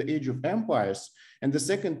moving in the age of empires. And the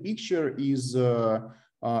second picture is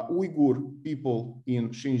Uyghur people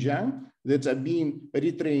in Xinjiang that are being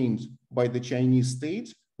retrained by the Chinese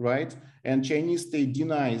state, right? And Chinese state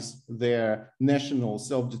denies their national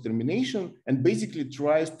self-determination and basically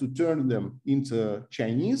tries to turn them into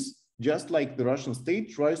Chinese, just like the Russian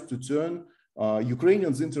state tries to turn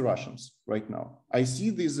Ukrainians into Russians right now. I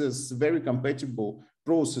see these as very compatible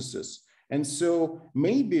processes. And so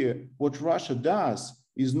maybe what Russia does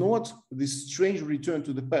is not this strange return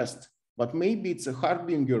to the past, but maybe it's a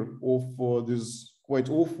harbinger of this quite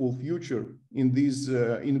awful future in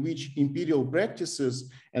which imperial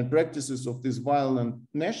practices and practices of this violent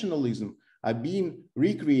nationalism are being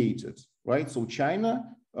recreated, right? So China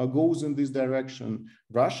goes in this direction,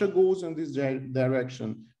 Russia goes in this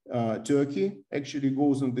direction, Turkey actually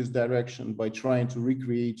goes in this direction by trying to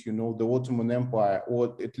recreate, the Ottoman Empire,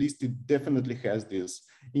 or at least it definitely has these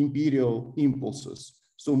imperial impulses.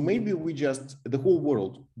 So maybe the whole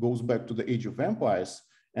world goes back to the age of empires.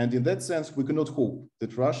 And in that sense, we cannot hope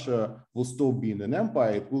that Russia will stop being an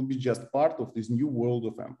empire. It will be just part of this new world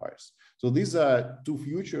of empires. So these are two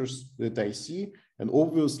futures that I see. And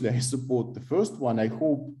obviously, I support the first one. I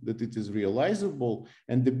hope that it is realizable.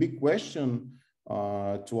 And the big question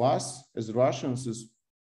to us as Russians is,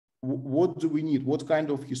 what do we need? What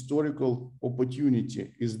kind of historical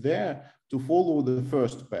opportunity is there to follow the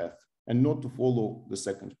first path and not to follow the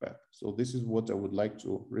second path? So this is what I would like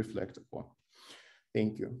to reflect upon.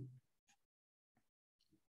 Thank you.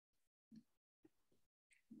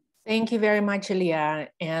 Thank you very much, Ilya.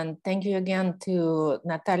 And thank you again to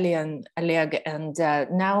Natalia and Oleg. And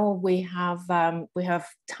now we have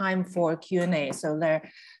time for Q&A. So there are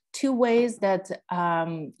two ways that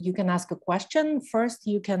you can ask a question. First,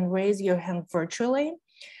 you can raise your hand virtually.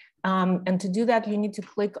 And to do that, you need to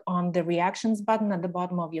click on the reactions button at the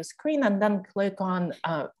bottom of your screen and then click on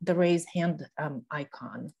the raise hand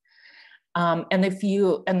icon.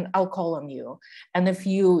 And I'll call on you. And if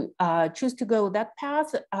you choose to go that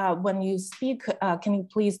path, when you speak, can you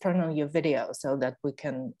please turn on your video so that we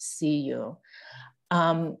can see you?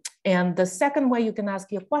 And the second way you can ask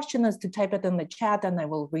your question is to type it in the chat and I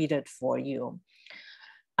will read it for you.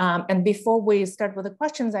 And before we start with the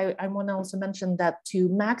questions, I want to also mention that to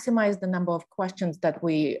maximize the number of questions that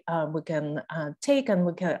we can take and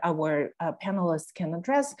our panelists can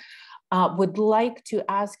address, would like to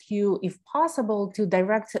ask you, if possible, to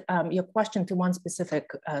direct your question to one specific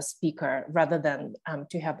speaker rather than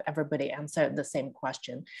to have everybody answer the same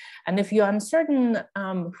question. And if you're uncertain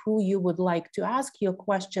who you would like to ask your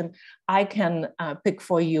question, I can pick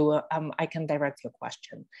for you, I can direct your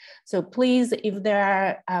question. So please, if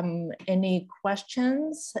there are any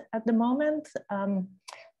questions at the moment,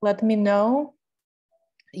 let me know.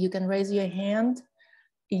 You can raise your hand.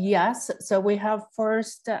 Yes, so we have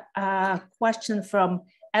first a question from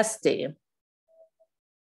Esti.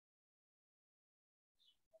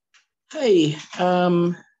 Hey,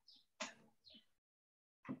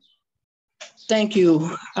 thank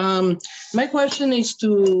you. My question is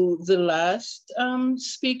to the last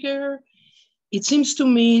speaker. It seems to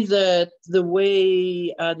me that the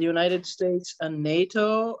way the United States and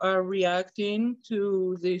NATO are reacting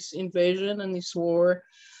to this invasion and this war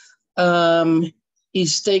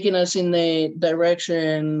is taking us in the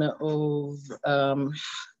direction of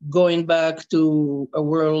going back to a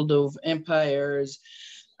world of empires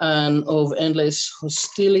and of endless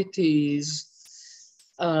hostilities,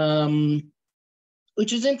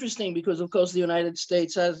 which is interesting because, of course, the United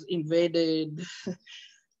States has invaded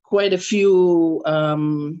quite a few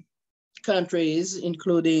countries,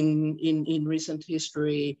 including in recent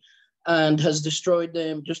history, and has destroyed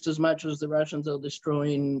them just as much as the Russians are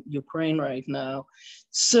destroying Ukraine right now.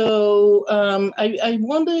 So I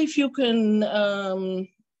wonder if you can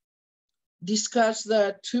discuss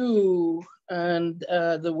that too, and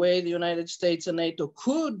the way the United States and NATO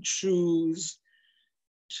could choose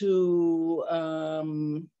to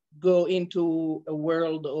go into a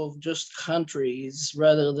world of just countries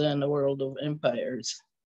rather than a world of empires.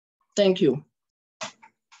 Thank you.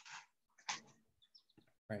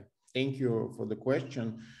 Right. Thank you for the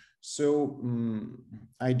question. So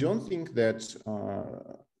I don't think that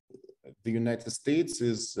the United States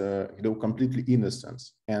is completely innocent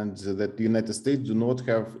and that the United States do not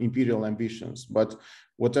have imperial ambitions. But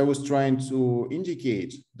what I was trying to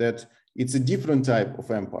indicate that it's a different type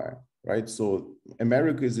of empire, right? So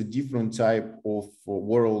America is a different type of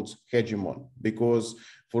world hegemon because,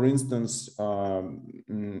 for instance,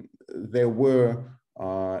 there were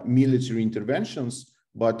military interventions,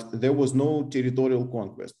 but there was no territorial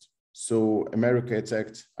conquest. So America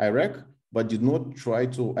attacked Iraq, but did not try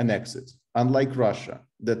to annex it. Unlike Russia,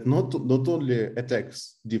 that not only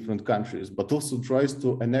attacks different countries, but also tries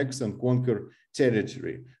to annex and conquer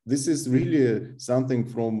territory. This is really something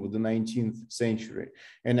from the 19th century.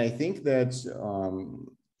 And I think that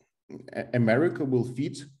America will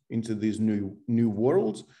fit into this new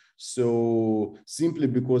world. So simply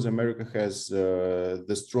because America has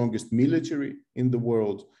the strongest military in the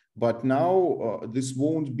world, but now this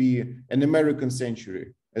won't be an American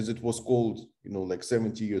century, as it was called, like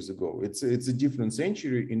 70 years ago. It's a different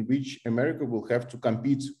century in which America will have to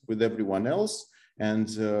compete with everyone else. And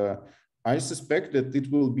I suspect that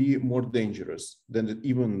it will be more dangerous than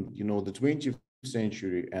even, the 20th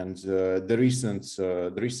century and the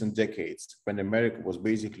recent decades when America was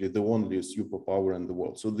basically the only superpower in the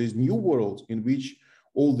world. So this new world in which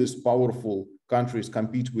all these powerful countries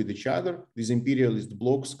compete with each other, these imperialist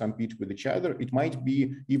blocs compete with each other, it might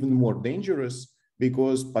be even more dangerous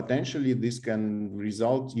because potentially this can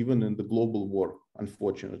result even in the global war,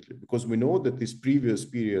 unfortunately, because we know that this previous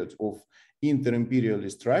period of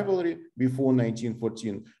inter-imperialist rivalry before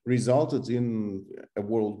 1914 resulted in a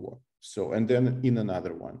world war. So, and then in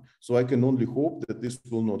another one. So I can only hope that this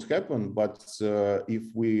will not happen, but if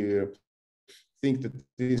we think that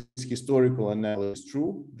this historical analysis is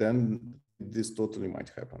true, then this totally might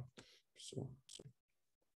happen. So.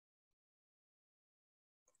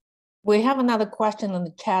 We have another question in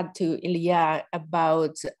the chat to Ilya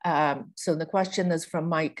about, so the question is from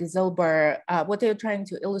Mike Zilber. What are you trying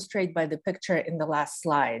to illustrate by the picture in the last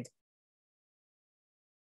slide?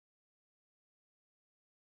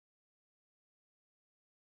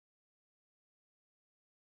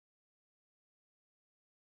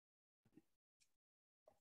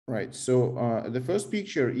 Right, so the first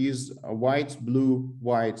picture is a white, blue,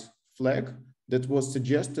 white flag that was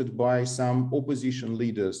suggested by some opposition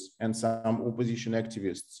leaders and some opposition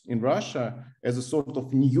activists in Russia as a sort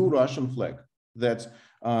of new Russian flag. That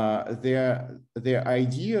their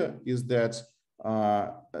idea is that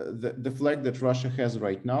the flag that Russia has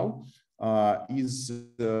right now is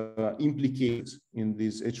implicated in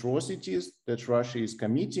these atrocities that Russia is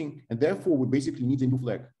committing, and therefore we basically need a new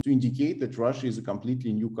flag to indicate that Russia is a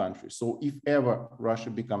completely new country. So if ever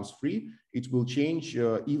Russia becomes free, it will change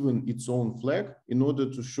even its own flag in order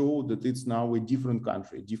to show that it's now a different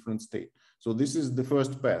country, a different state. So this is the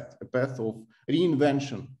first path, a path of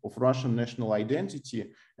reinvention of Russian national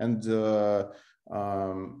identity and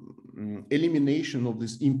elimination of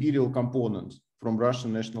this imperial component from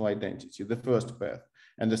Russian national identity, the first path.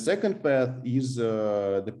 And the second path is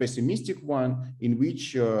the pessimistic one, in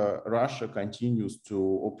which Russia continues to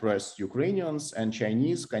oppress Ukrainians and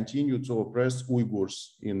Chinese continue to oppress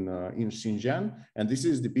Uyghurs in Xinjiang. And this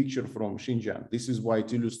is the picture from Xinjiang. This is why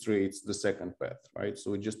it illustrates the second path, right?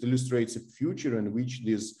 So it just illustrates a future in which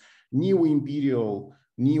these neo-imperial,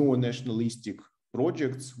 neo-nationalistic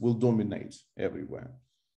projects will dominate everywhere.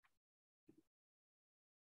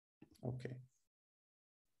 Okay.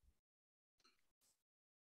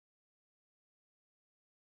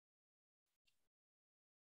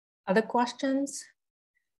 Other questions?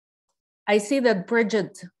 I see that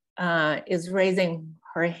Bridget is raising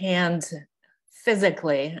her hand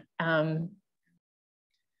physically.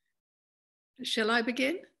 Shall I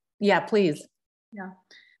begin? Yeah, please. Yeah.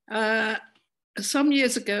 Some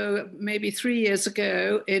years ago, maybe 3 years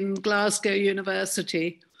ago, in Glasgow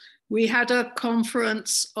University, we had a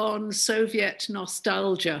conference on Soviet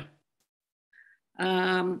nostalgia,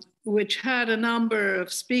 which had a number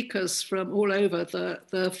of speakers from all over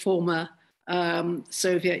the former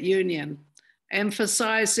Soviet Union,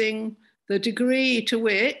 emphasizing the degree to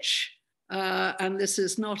which, and this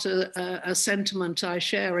is not a sentiment I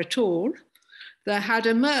share at all, there had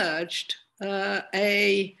emerged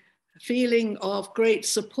a feeling of great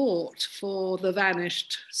support for the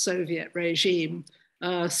vanished Soviet regime,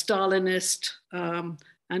 Stalinist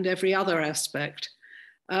and every other aspect.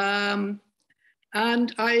 And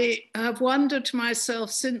I have wondered to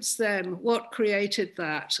myself since then, what created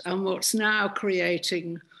that and what's now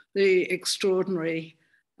creating the extraordinary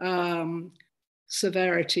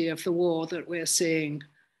severity of the war that we're seeing.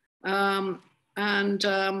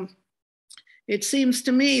 It seems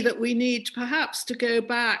to me that we need perhaps to go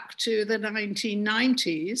back to the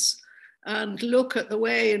 1990s and look at the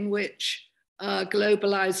way in which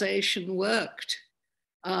globalization worked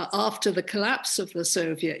after the collapse of the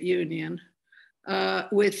Soviet Union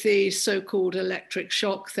with the so-called electric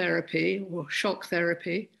shock therapy, or shock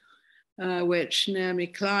therapy, which Naomi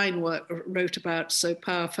Klein wrote about so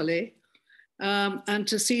powerfully, and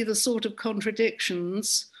to see the sort of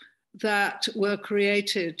contradictions that were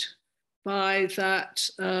created by that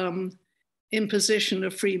imposition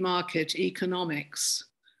of free market economics.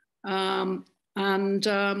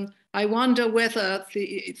 I wonder whether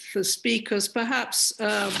the speakers, perhaps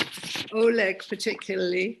Oleg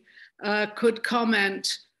particularly, could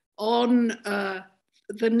comment on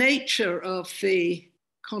the nature of the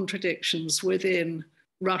contradictions within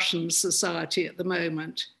Russian society at the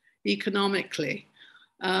moment, economically.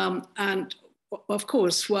 And of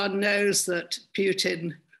course, one knows that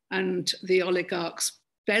Putin and the oligarchs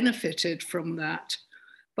benefited from that.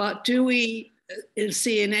 But do we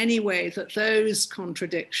see in any way that those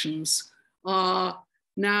contradictions are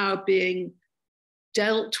now being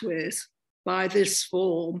dealt with by this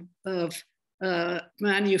form of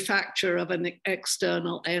manufacture of an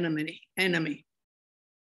external enemy?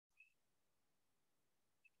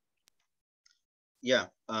 Yeah,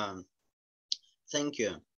 thank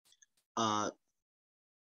you.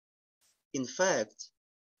 In fact,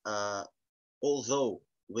 although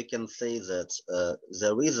we can say that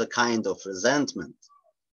there is a kind of resentment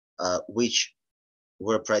which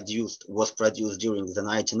was produced during the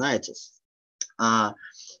 1990s,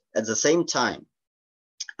 at the same time,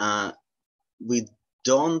 we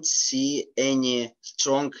don't see any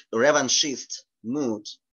strong revanchist mood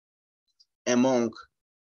among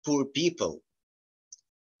poor people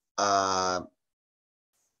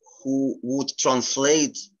who would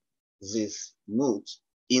translate this mood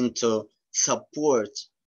into support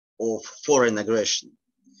of foreign aggression.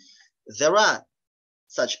 There are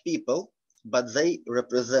such people, but they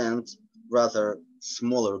represent rather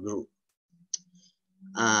smaller group.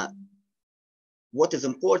 What is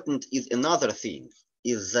important is another thing,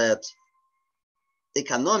 is that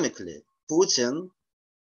economically, Putin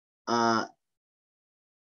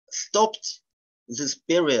stopped this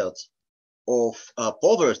period of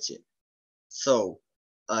poverty. So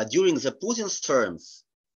during the Putin's terms,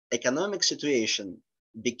 economic situation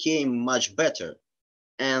became much better,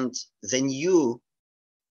 and the new,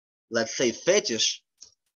 let's say, fetish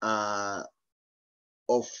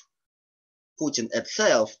of Putin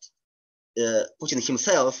itself Putin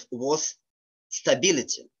himself was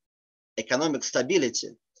stability, economic stability.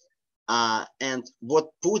 And what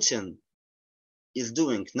Putin is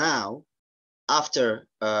doing now, after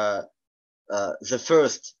the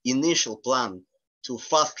first initial plan to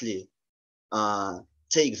fastly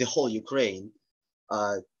take the whole Ukraine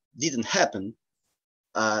didn't happen,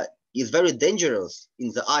 is very dangerous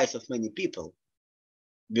in the eyes of many people,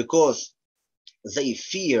 because they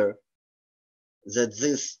fear that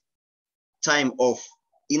this time of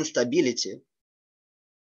instability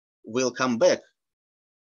will come back.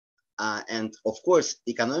 And of course,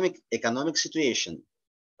 economic situation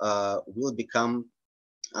will become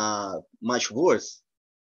much worse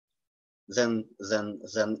than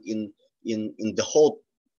in the whole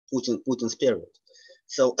Putin's period.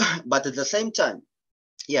 So, but at the same time,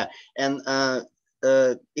 yeah, and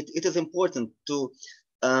it is important to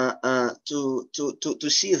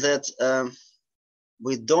see that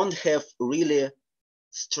we don't have really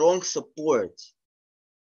strong support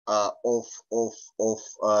of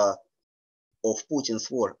Putin's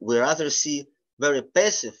war. We rather see very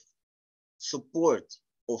passive support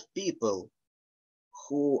of people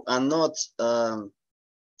who are not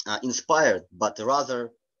inspired, but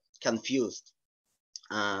rather confused.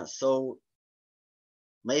 So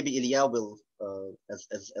maybe Ilya will,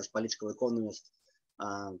 as political economist,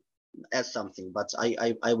 add something, but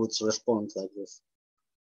I would respond like this.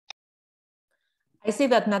 I see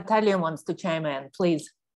that Natalia wants to chime in,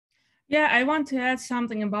 please. Yeah, I want to add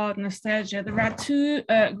something about nostalgia. There are two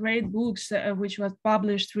great books which was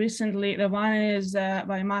published recently. The one is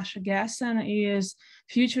by Masha Gassan, is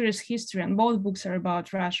Future is History, and both books are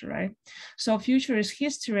about Russia, right? So Future is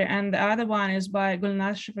History, and the other one is by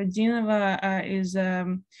Gulnaz Shafardinova, is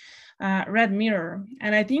Red Mirror.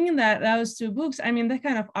 And I think that those two books, I mean, they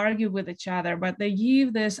kind of argue with each other, but they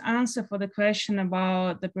give this answer for the question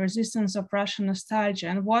about the persistence of Russian nostalgia.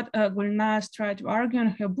 And what Gulnaz tried to argue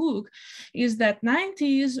in her book is that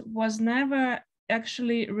 90s was never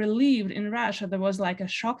actually relieved in Russia. There was like a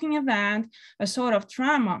shocking event, a sort of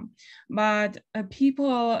trauma, but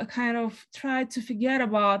people kind of tried to forget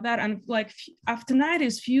about that. And like after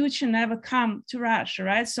 90s, future never come to Russia,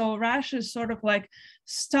 right? So Russia is sort of like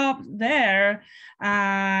stopped there,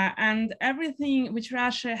 and everything which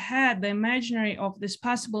Russia had, the imaginary of this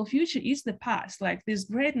possible future, is the past, like this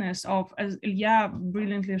greatness of, as Ilya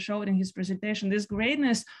brilliantly showed in his presentation, this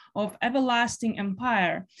greatness of everlasting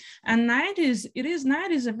empire. And 90s, it is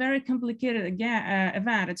a very complicated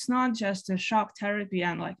event. It's not just a shock therapy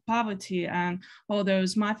and like poverty and all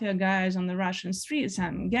those mafia guys on the Russian streets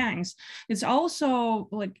and gangs. It's also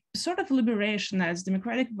like sort of liberation as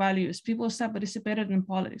democratic values. People start participated in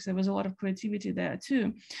politics. There was a lot of creativity there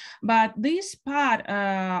too. But this part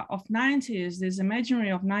of 90s, this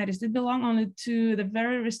imaginary of 90s, did belong only to the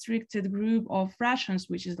very restricted group of Russians,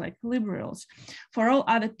 which is like liberals. For all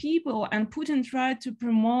other people, and Putin tried to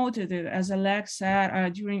promote it, as Oleg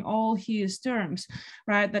said during all his terms,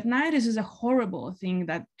 right? That 90s is a horrible thing,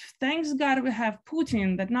 that thanks God we have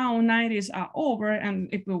Putin, that now 90s are over, and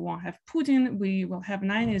if we won't have Putin, we will have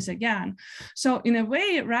 90s again. So in a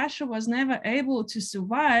way, Russia was never able to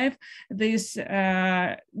survive this,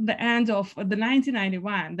 the end of the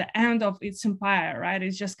 1991, the end of its empire, right?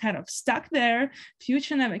 It's just kind of stuck there.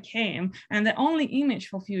 Future never came. And the only image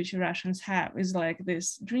for future Russians have is like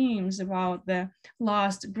these dreams about the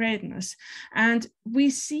lost greatness. And we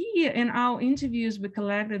see in our interviews we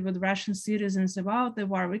collected with Russian citizens about the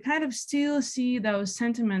war, we kind of still see those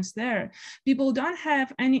sentiments there. People don't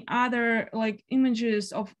have any other like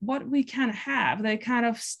images of what we can have. They kind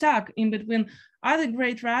of stuck in between either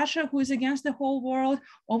great Russia, who is against the whole world,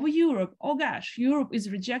 over Europe. Oh gosh, Europe is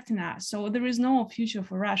rejecting us, so there is no future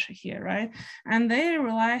for Russia here, right? And they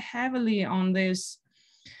rely heavily on this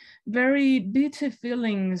very bitter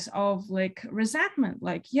feelings of like resentment,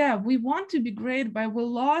 like, yeah, we want to be great, but we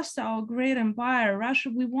lost our great empire. Russia,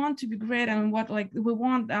 we want to be great, and what, like, we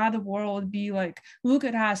want the other world be like, look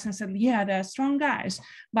at us and said, yeah, they're strong guys,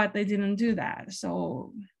 but they didn't do that.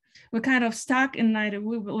 So we're kind of stuck in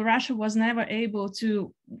Russia was never able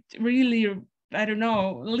to really, I don't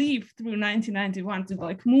know, live through 1991 to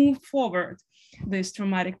like move forward this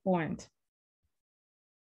traumatic point.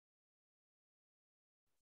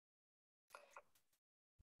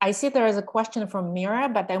 I see there is a question from Mira,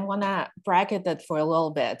 but I want to bracket it for a little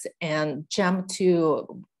bit and jump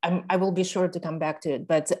to, I will be sure to come back to it,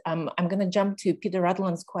 but I'm going to jump to Peter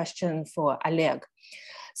Rutland's question for Oleg.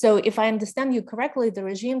 So if I understand you correctly, the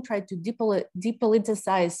regime tried to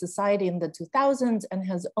depoliticize society in the 2000s and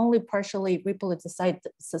has only partially repoliticized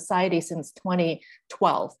society since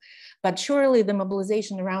 2012. But surely the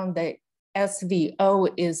mobilization around the SVO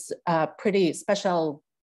is a pretty special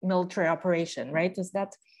military operation, right? Is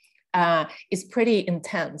that is pretty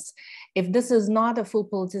intense. If this is not a full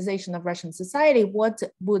politicization of Russian society, what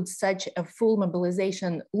would such a full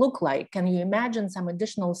mobilization look like? Can you imagine some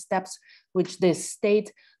additional steps which this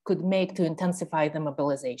state could make to intensify the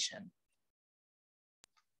mobilization?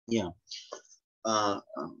 Yeah,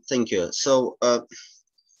 thank you. So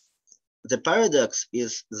the paradox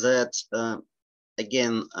is that,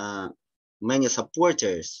 again, many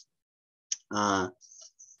supporters of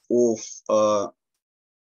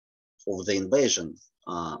the invasion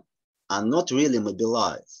are not really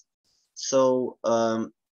mobilized. So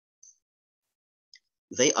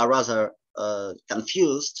they are rather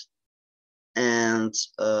confused, and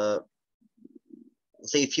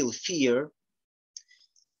they feel fear.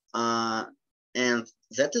 And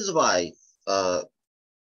that is why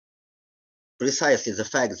precisely the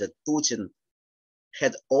fact that Putin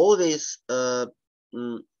had always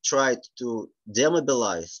tried to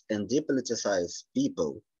demobilize and depoliticize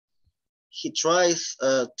people, he tries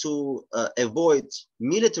to avoid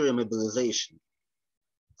military mobilization.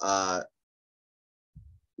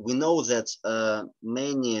 We know that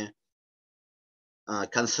many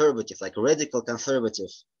conservative, like radical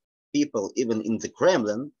conservative people, even in the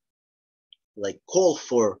Kremlin, like call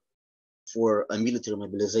for a military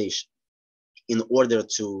mobilization in order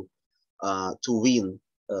to win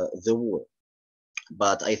the war.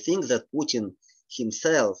 But I think that Putin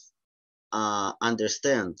himself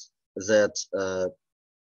understands that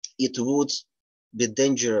it would be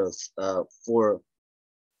dangerous for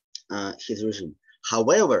his regime.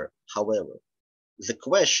 However, the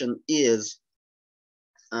question is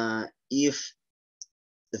if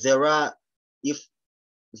there are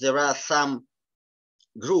some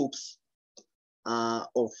groups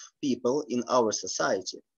of people in our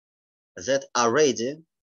society that are ready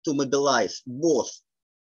to mobilize both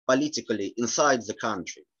politically inside the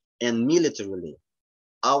country and militarily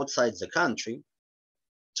outside the country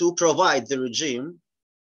to provide the regime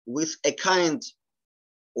with a kind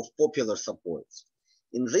of popular support.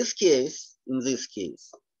 In this case,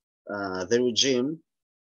 the regime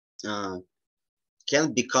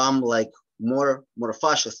can become like more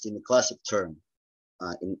fascist in a classic term,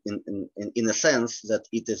 in a sense that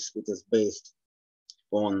it is based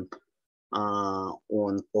on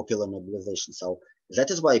popular mobilization. So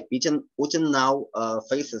that is why Putin now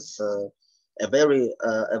faces a very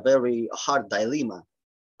hard dilemma,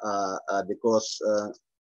 because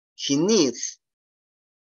he needs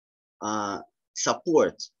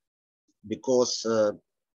support, because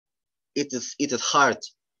it is hard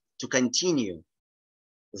to continue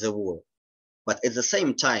the war, but at the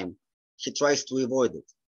same time he tries to avoid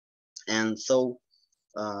it, and so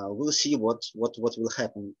we'll see what will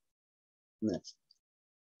happen next.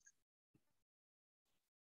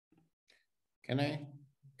 Can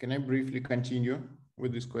I briefly continue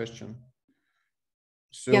with this question?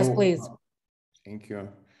 So, yes, please. Thank you.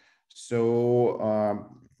 So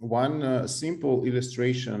one simple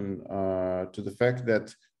illustration to the fact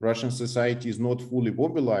that Russian society is not fully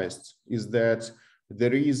mobilized is that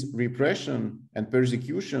there is repression and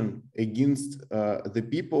persecution against the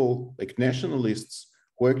people, like nationalists,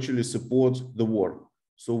 who actually support the war.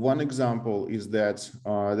 So one example is that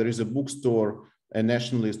there is a bookstore, a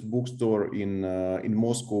nationalist bookstore in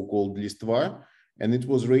Moscow called Listva, and it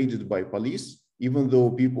was raided by police, even though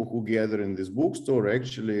people who gather in this bookstore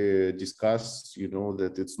actually discuss,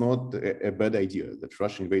 that it's not a bad idea that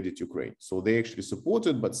Russia invaded Ukraine. So they actually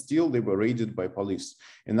supported, but still they were raided by police.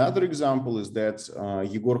 Another example is that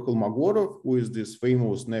Yegor Kolmogorov, who is this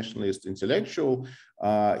famous nationalist intellectual,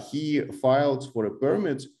 he filed for a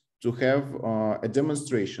permit to have a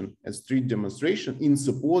demonstration, a street demonstration in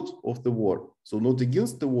support of the war. So not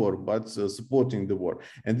against the war, but supporting the war.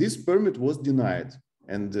 And this permit was denied.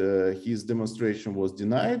 And his demonstration was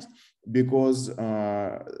denied because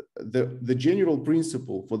the general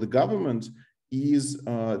principle for the government is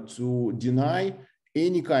to deny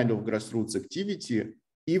any kind of grassroots activity,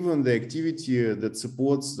 even the activity that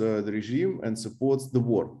supports the regime and supports the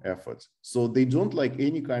war effort. So they don't like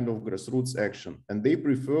any kind of grassroots action, and they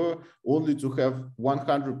prefer only to have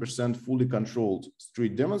 100% fully controlled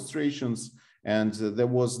street demonstrations. And there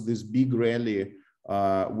was this big rally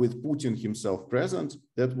with Putin himself present,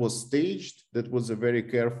 that was staged, that was a very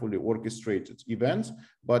carefully orchestrated event,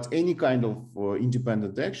 but any kind of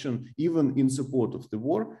independent action, even in support of the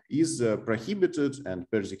war, is prohibited and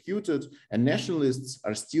persecuted, and nationalists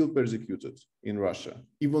are still persecuted in Russia,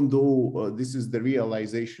 even though this is the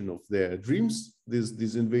realization of their dreams,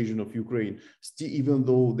 this invasion of Ukraine, still, even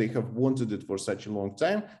though they have wanted it for such a long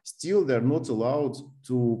time, still they're not allowed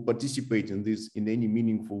to participate in this in any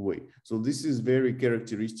meaningful way. So this is very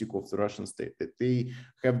characteristic of the Russian state, that they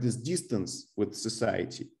have this distance with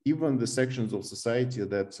society, even the sections of society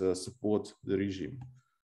that support the regime.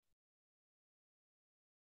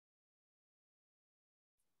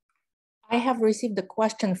 I have received a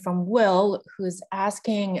question from Will, who's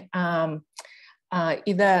asking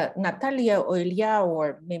either Natalia or Ilya,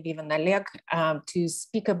 or maybe even Oleg, to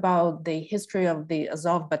speak about the history of the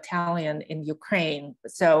Azov battalion in Ukraine.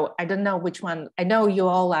 So I don't know which one. I know you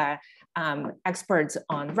all are experts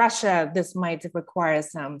on Russia. This might require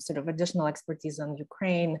some sort of additional expertise on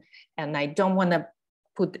Ukraine. And I don't want to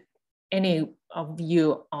put any of you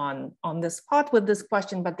on the spot with this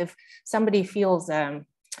question, but if somebody feels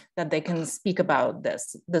that they can speak about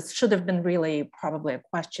this. This should have been really probably a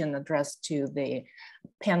question addressed to the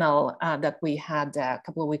panel that we had a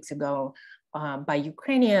couple of weeks ago by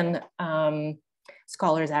Ukrainian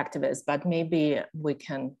scholars, activists, but maybe we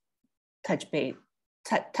can touch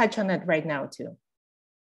on it right now too.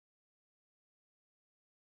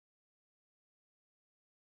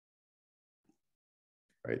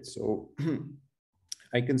 Right, so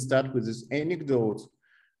I can start with this anecdote.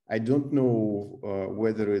 I don't know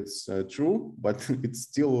whether it's true, but it's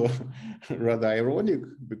still rather ironic.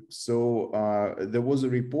 So there was a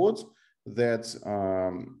report that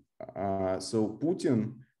so Putin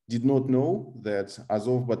did not know that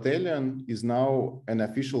Azov battalion is now an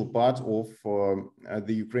official part of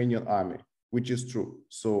the Ukrainian army, which is true.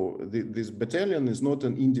 So this battalion is not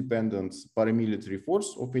an independent paramilitary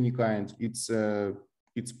force of any kind.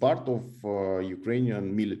 It's part of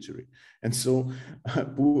Ukrainian military. And so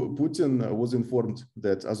Putin was informed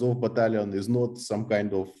that Azov battalion is not some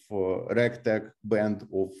kind of ragtag band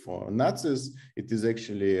of Nazis. It is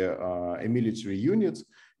actually a military unit.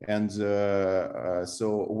 And so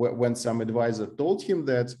when some advisor told him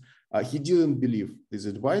that, he didn't believe this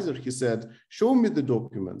advisor. He said, show me the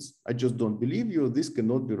documents. I just don't believe you. This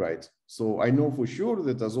cannot be right. So I know for sure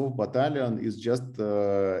that Azov battalion is just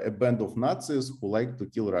a band of Nazis who like to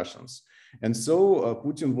kill Russians. And so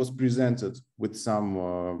Putin was presented with some,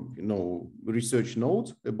 research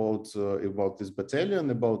note about this battalion,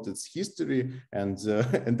 about its history, and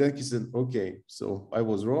then he said, okay, so I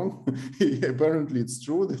was wrong. Apparently, it's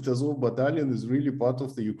true that Azov battalion is really part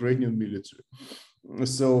of the Ukrainian military.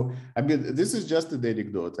 So, I mean, this is just an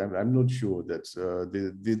anecdote. I'm not sure that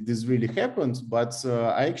this really happened, but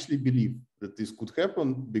I actually believe that this could happen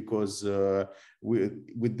because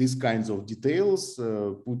with these kinds of details,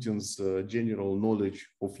 Putin's general knowledge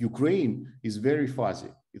of Ukraine is very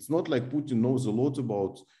fuzzy. It's not like Putin knows a lot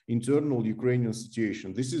about internal Ukrainian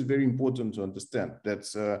situation. This is very important to understand, that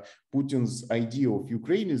Putin's idea of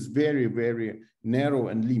Ukraine is very, very narrow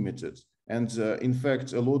and limited. And in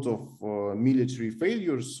fact, a lot of military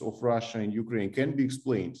failures of Russia and Ukraine can be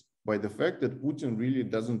explained by the fact that Putin really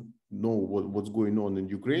doesn't know what's going on in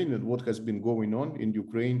Ukraine and what has been going on in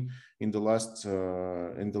Ukraine in the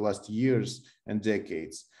last years and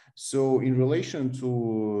decades. So in relation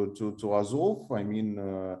to Azov, I mean,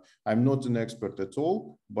 I'm not an expert at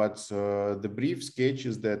all, but the brief sketch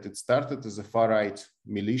is that it started as a far-right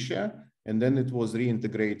militia, and then it was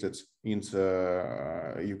reintegrated into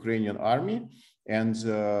Ukrainian army, and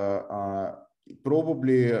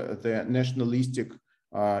probably the nationalistic,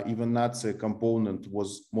 even Nazi component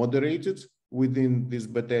was moderated within this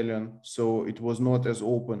battalion, so it was not as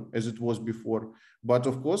open as it was before. But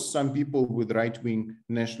of course, some people with right-wing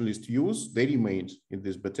nationalist views, they remained in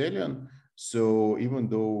this battalion. So even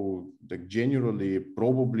though, like, generally,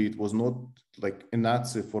 probably it was not like a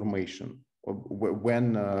Nazi formation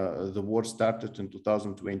when the war started in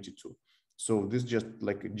 2022. So this is just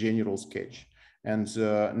like a general sketch. And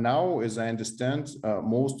now, as I understand,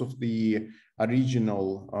 most of the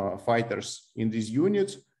original fighters in this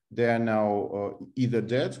unit, they are now either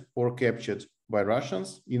dead or captured by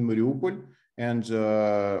Russians in Mariupol, and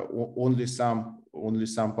only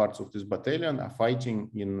some parts of this battalion are fighting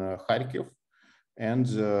in Kharkiv, and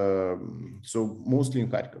so mostly in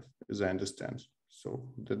Kharkiv, as I understand. So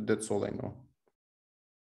that's all I know.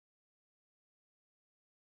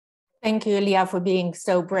 Thank you, Ilya, for being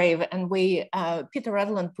so brave. And Peter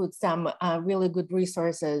Redland put some really good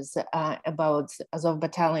resources about Azov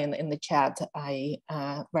Battalion in the chat. I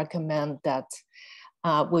recommend that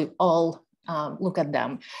we all look at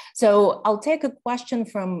them. So I'll take a question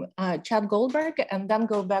from Chad Goldberg and then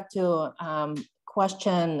go back to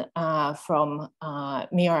question from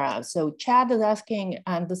Mira. So Chad is asking,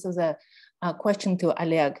 and this is a question to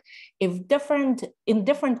Oleg. If in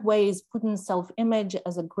different ways, Putin's self-image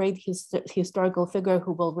as a great historical figure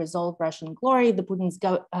who will resolve Russian glory, the Putin's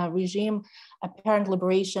regime, apparent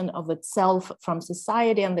liberation of itself from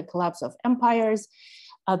society and the collapse of empires,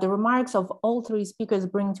 the remarks of all three speakers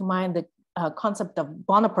bring to mind the concept of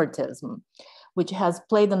Bonapartism, which has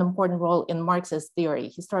played an important role in Marxist theory.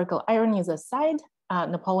 Historical ironies aside,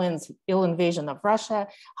 Napoleon's ill invasion of Russia,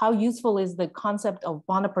 how useful is the concept of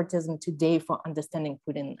Bonapartism today for understanding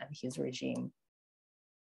Putin and his regime?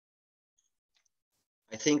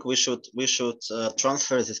 I think we should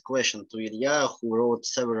transfer this question to Ilya, who wrote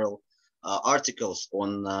several articles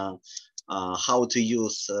on how to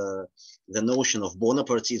use the notion of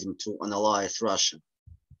Bonapartism to analyze Russia.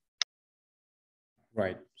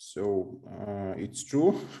 Right. So it's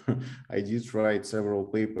true. I did write several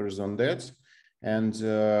papers on that. And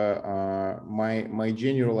my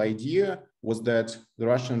general idea was that the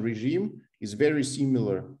Russian regime is very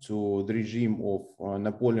similar to the regime of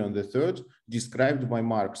Napoleon III, described by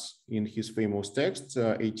Marx in his famous text,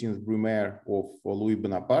 18th Brumaire of Louis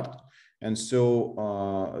Bonaparte. And so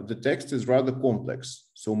the text is rather complex.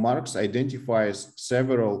 So Marx identifies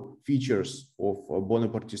several features of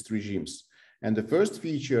Bonapartist regimes. And the first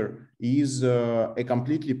feature is a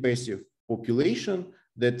completely passive population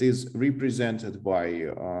that is represented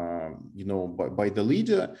by, by the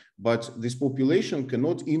leader, but this population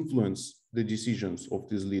cannot influence the decisions of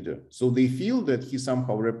this leader. So they feel that he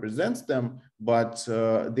somehow represents them, but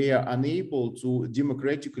they are unable to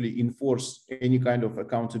democratically enforce any kind of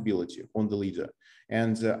accountability on the leader.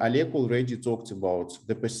 And Oleg already talked about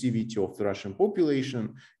the passivity of the Russian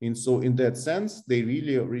population. And so in that sense, they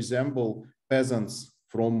really resemble peasants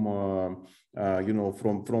from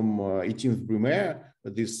 18th Brumaire,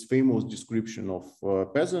 this famous description of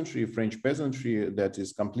peasantry, French peasantry, that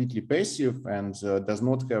is completely passive and does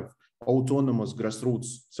not have autonomous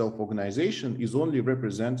grassroots self-organization, is only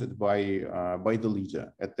represented by the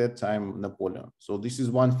leader, at that time Napoleon. So this is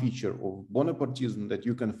one feature of Bonapartism that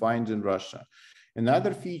you can find in Russia.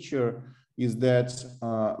 Another feature is that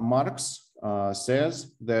Marx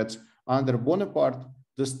says that under Bonaparte,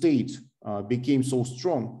 the state became so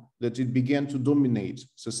strong that it began to dominate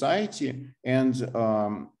society, and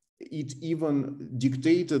it even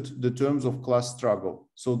dictated the terms of class struggle.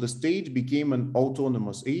 So the state became an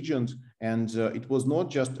autonomous agent, and it was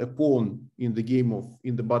not just a pawn in the game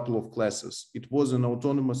in the battle of classes. It was an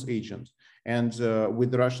autonomous agent. And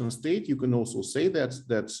with the Russian state, you can also say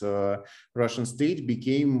that Russian state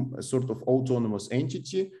became a sort of autonomous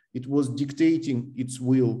entity. It was dictating its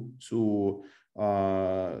will to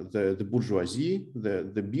the bourgeoisie,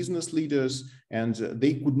 the business leaders, and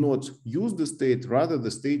they could not use the state, rather the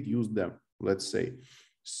state used them, let's say.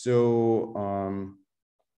 So,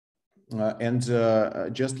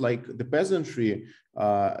 just like the peasantry,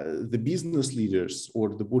 the business leaders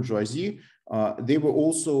or the bourgeoisie, they were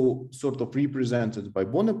also sort of represented by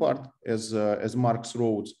Bonaparte, as Marx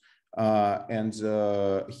wrote, and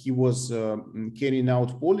he was carrying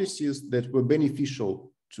out policies that were beneficial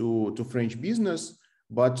to French business,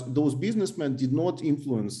 but those businessmen did not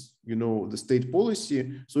influence, the state policy.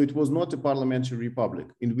 So it was not a parliamentary republic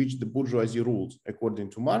in which the bourgeoisie ruled. According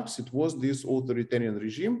to Marx, it was this authoritarian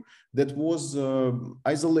regime that was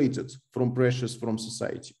isolated from pressures from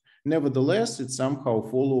society. Nevertheless, it somehow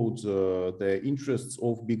followed the interests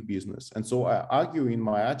of big business. And so I argue in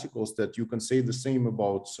my articles that you can say the same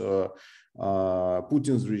about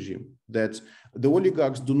Putin's regime, that the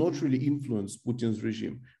oligarchs do not really influence Putin's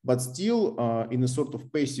regime, but still in a sort of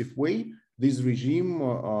passive way, this regime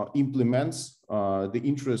implements the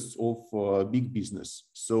interests of big business.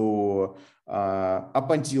 So up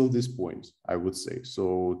until this point, I would say.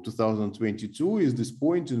 So 2022 is this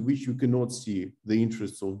point in which you cannot see the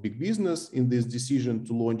interests of big business in this decision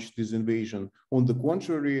to launch this invasion. On the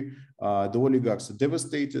contrary, the oligarchs are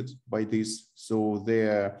devastated by this. So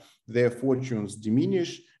their fortunes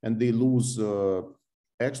diminish and they lose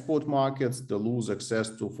export markets, they lose access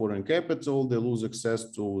to foreign capital, they lose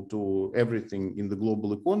access to everything in the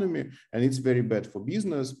global economy, and it's very bad for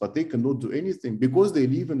business, but they cannot do anything because they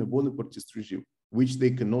live in a Bonapartist regime, which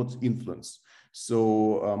they cannot influence.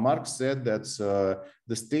 So Marx said that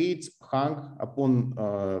the state hung upon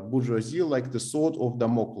bourgeoisie like the sword of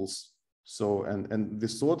Damocles. So, and the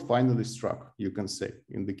sword finally struck, you can say,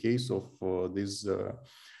 in the case of this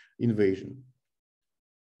invasion.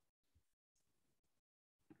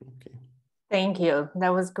 Okay. Thank you.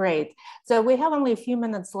 That was great. So we have only a few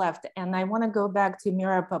minutes left, and I want to go back to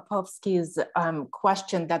Mira Popovsky's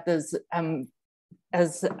question that is,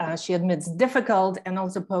 as she admits, difficult and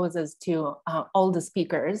also poses to all the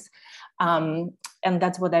speakers. And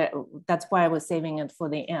that's why I was saving it for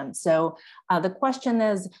the end. So the question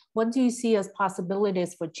is, what do you see as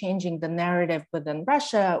possibilities for changing the narrative within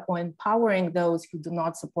Russia or empowering those who do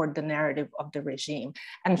not support the narrative of the regime?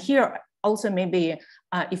 And here also maybe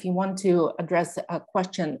if you want to address a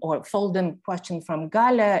question or fold-in question from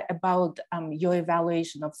Gala about your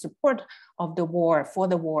evaluation of support of the war, for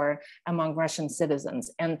the war among Russian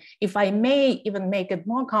citizens. And if I may even make it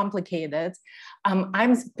more complicated,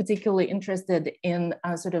 I'm particularly interested in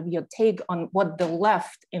sort of your take on what the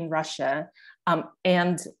left in Russia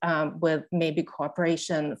and with maybe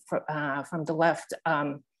cooperation from the left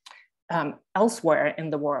elsewhere in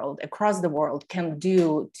the world, across the world, can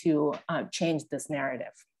do to change this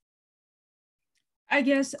narrative. I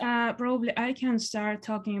guess probably I can start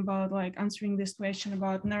talking about like answering this question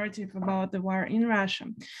about narrative about the war in Russia.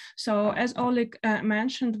 So as Oleg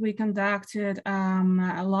mentioned, we conducted a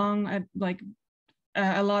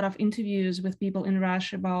lot of interviews with people in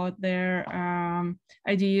Russia about their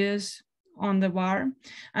ideas on the war,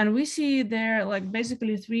 and we see there like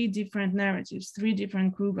basically three different narratives, three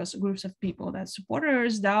different groups of people: that's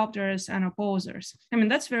supporters, doubters, and opposers. I mean,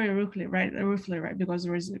 that's very roughly right, because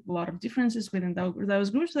there is a lot of differences within those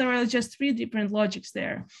groups. There are just three different logics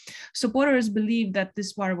there. Supporters believe that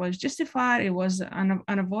this war was justified, it was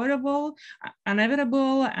unavoidable,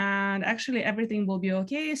 inevitable, and actually everything will be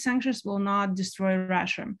okay. Sanctions will not destroy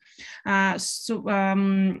Russia.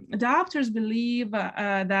 Doubters believe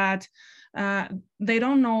that they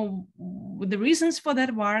don't know the reasons for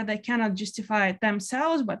that war. They cannot justify it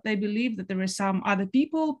themselves, but they believe that there is some other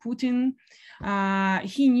people, Putin,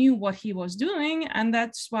 he knew what he was doing. And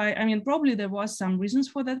that's why, I mean, probably there was some reasons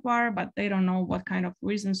for that war, but they don't know what kind of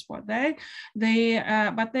reasons for that.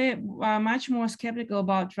 But they are much more skeptical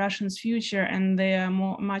about Russia's future, and they are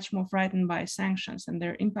much more frightened by sanctions and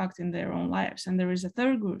their impact in their own lives. And there is a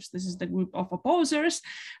third group. This is the group of opposers.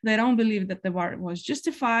 They don't believe that the war was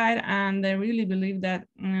justified, and they really believe that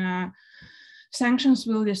sanctions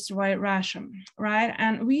will destroy Russia, right?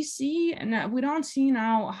 And we don't see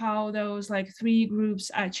now how those like three groups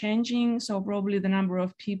are changing. So probably the number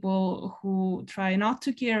of people who try not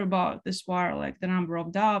to care about this war, like the number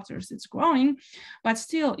of doubters, it's growing. But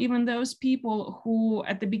still, even those people who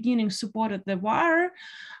at the beginning supported the war,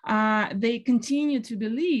 they continue to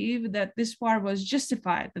believe that this war was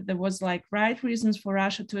justified, that there was like right reasons for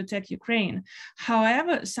Russia to attack Ukraine.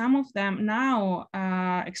 However, some of them now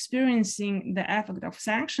experiencing the effect of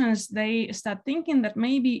sanctions, they start thinking that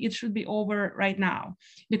maybe it should be over right now,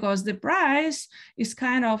 because the price is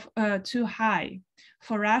kind of too high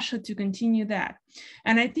for Russia to continue that.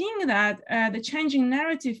 And I think that the changing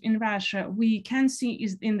narrative in Russia we can see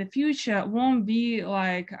is in the future won't be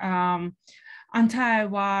like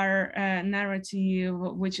anti-war narrative,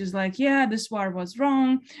 which is like, yeah, this war was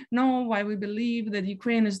wrong. No, why we believe that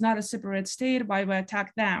Ukraine is not a separate state, why we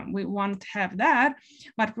attack them. We won't have that,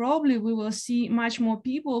 but probably we will see much more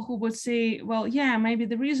people who would say, well, yeah, maybe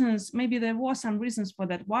there was some reasons for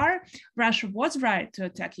that war. Russia was right to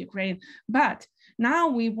attack Ukraine, but now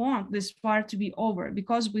we want this war to be over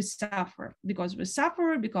because we suffer, because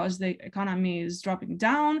the economy is dropping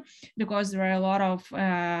down, because there are a lot of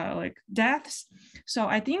like deaths. So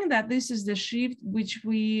I think that this is the shift which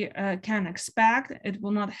we can expect. It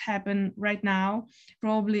will not happen right now.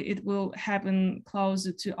 Probably it will happen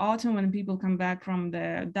closer to autumn when people come back from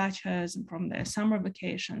the dachas and from their summer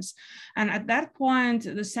vacations. And at that point,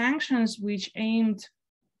 the sanctions which aimed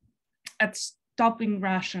at stopping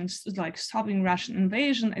Russian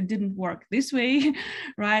invasion, it didn't work this way,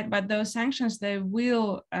 right? But those sanctions, they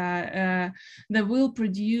will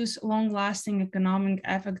produce long-lasting economic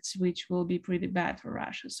effects, which will be pretty bad for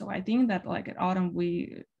Russia. So I think that like at autumn,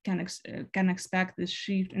 we can expect this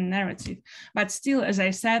shift in narrative. But still, as I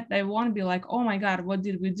said, they won't be like, oh my God, what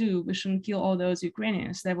did we do? We shouldn't kill all those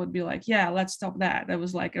Ukrainians. They would be like, yeah, let's stop that. That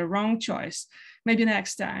was like a wrong choice. Maybe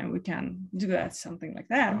next time we can do that, something like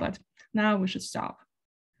that. But now we should stop.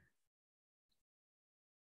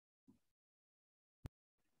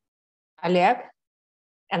 Oleg,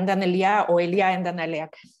 and then Ilya, or Ilya and then Oleg.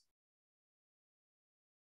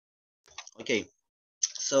 Okay,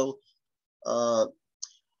 so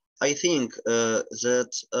I think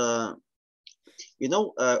that,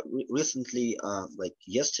 recently, like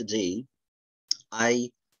yesterday, I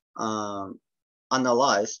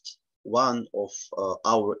analyzed one of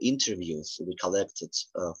our interviews we collected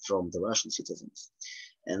from the Russian citizens.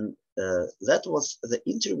 And that was the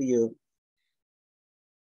interview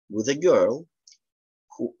with a girl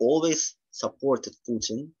who always supported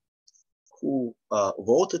Putin, who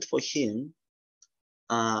voted for him,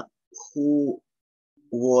 who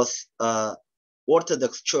was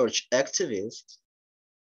Orthodox Church activist,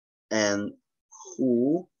 and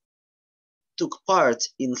who took part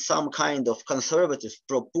in some kind of conservative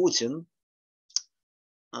pro-Putin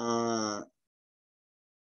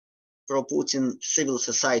civil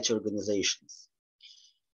society organizations.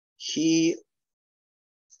 He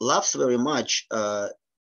loves very much.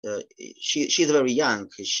 She's very young.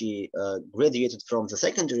 She graduated from the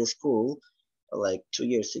secondary school like 2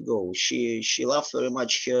 years ago. She loves very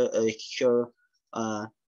much her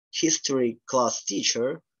history class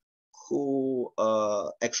teacher, who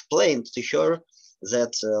explained to her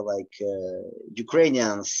that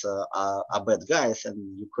Ukrainians are bad guys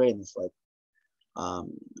and Ukraine is like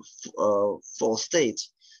false state.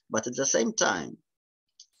 But at the same time,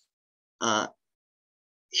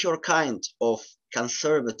 her kind of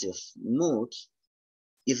conservative mood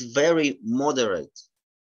is very moderate.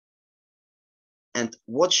 And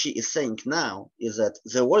what she is saying now is that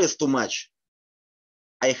the war is too much.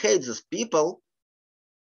 I hate these people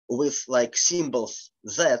with like symbols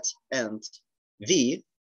Z and V,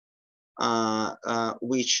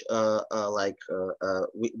 which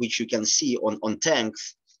you can see on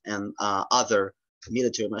tanks and other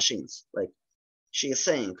military machines. Like she is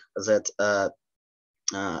saying that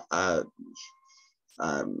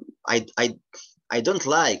I don't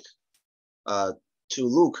like to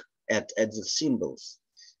look at the symbols.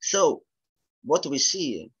 So what we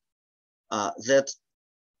see that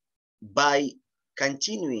by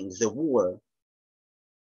continuing the war,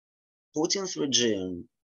 Putin's regime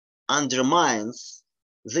undermines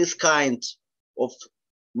this kind of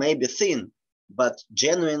maybe thin but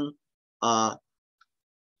genuine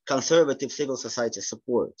conservative civil society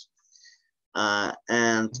support.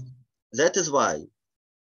 And that is why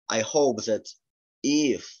I hope that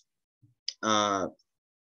if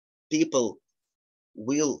people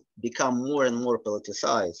will become more and more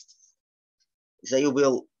politicized, they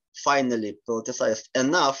will finally politicized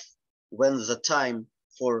enough when the time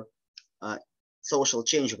for social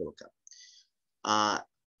change will come.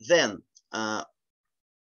 Then,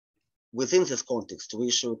 within this context, we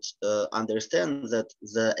should understand that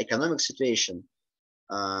the economic situation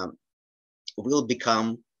will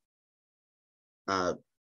become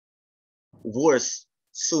worse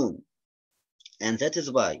soon. And that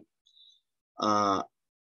is why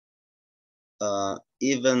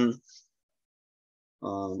even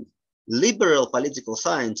liberal political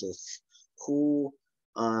scientists who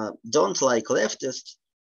don't like leftists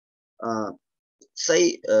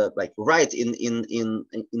say like write in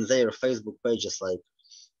their Facebook pages like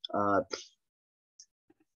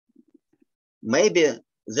maybe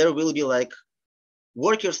there will be like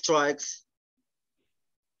worker strikes,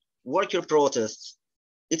 worker protests.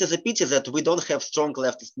 It is a pity that we don't have strong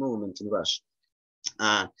leftist movement in Russia.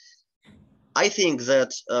 I think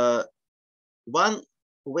that one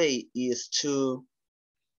way is to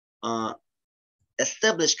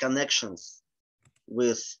establish connections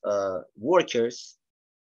with workers,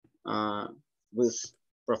 with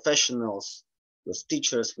professionals, with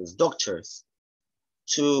teachers, with doctors,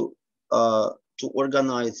 to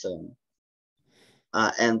organize them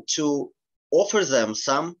and to offer them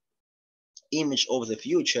some image of the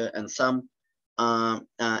future and some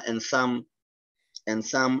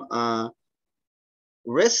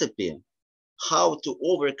recipe how to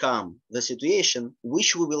overcome the situation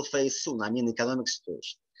which we will face soon. I mean, economic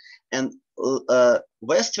situation. And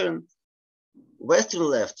Western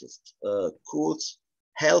leftists could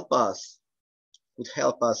help us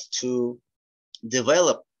to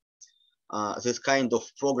develop this kind of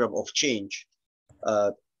program of change,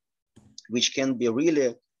 which can be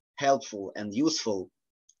really helpful and useful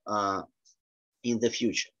in the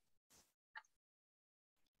future.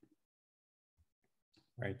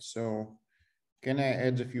 Right. So can I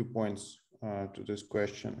add a few points to this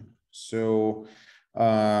question? So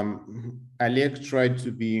Oleg tried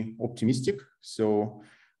to be optimistic. So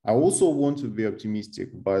I also want to be optimistic,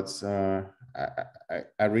 but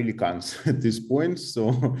I really can't at this point.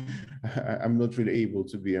 So I'm not really able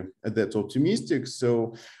to be that optimistic.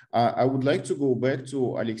 So I would like to go back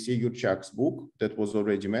to Alexei Yurchak's book that was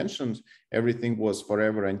already mentioned. Everything was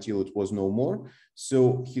forever until it was no more.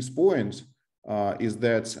 So his point is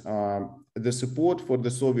that the support for the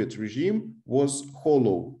Soviet regime was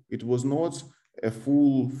hollow. It was not a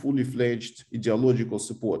fully fledged ideological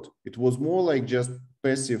support. It was more like just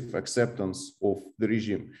passive acceptance of the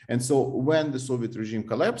regime. And so when the Soviet regime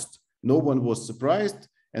collapsed, no one was surprised.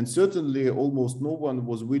 And certainly almost no one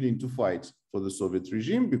was willing to fight for the Soviet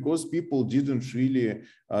regime because people didn't really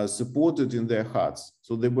support it in their hearts.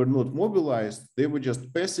 So they were not mobilized. They were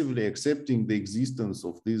just passively accepting the existence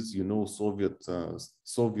of this, you know,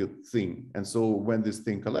 Soviet thing. And so when this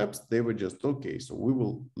thing collapsed, they were just, okay, so we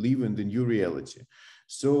will live in the new reality.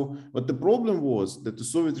 So, but the problem was that the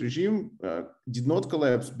Soviet regime did not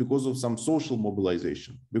collapse because of some social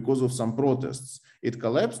mobilization, because of some protests. It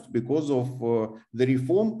collapsed because of the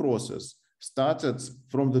reform process started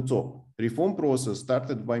from the top. Reform process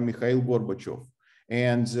started by Mikhail Gorbachev.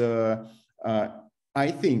 And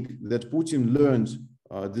I think that Putin learned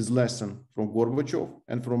this lesson from Gorbachev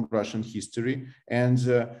and from Russian history. And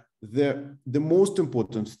the most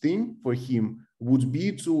important thing for him would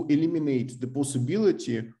be to eliminate the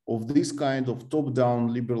possibility of this kind of top-down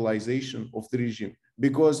liberalization of the regime,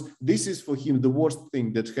 because this is for him the worst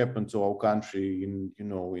thing that happened to our country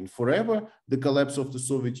in forever, the collapse of the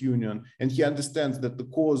Soviet Union. And he understands that the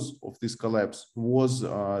cause of this collapse was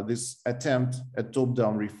this attempt at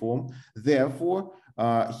top-down reform. Therefore,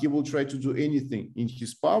 he will try to do anything in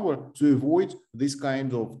his power to avoid this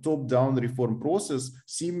kind of top-down reform process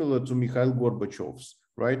similar to Mikhail Gorbachev's.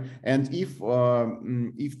 Right, and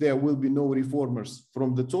if there will be no reformers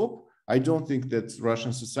from the top, I don't think that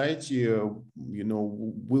Russian society,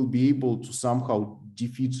 will be able to somehow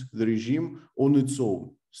defeat the regime on its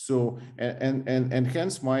own. So, and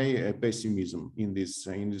hence my pessimism in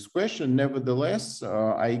this question. Nevertheless,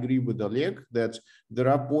 I agree with Oleg that there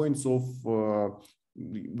are points of.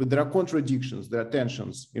 But there are contradictions, there are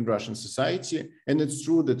tensions in Russian society. And it's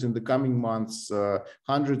true that in the coming months,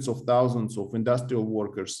 hundreds of thousands of industrial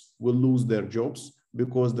workers will lose their jobs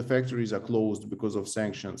because the factories are closed because of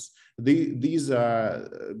sanctions. These are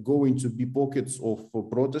going to be pockets of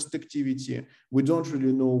protest activity. We don't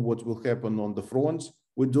really know what will happen on the front.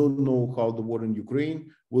 We don't know how the war in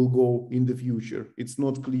Ukraine will go in the future. It's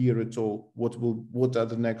not clear at all what are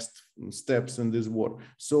the next steps in this war.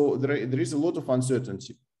 So there is a lot of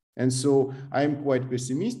uncertainty. And so I'm quite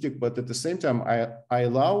pessimistic, but at the same time, I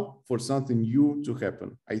allow for something new to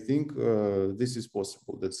happen. I think this is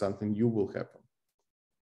possible, that something new will happen.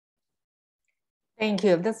 Thank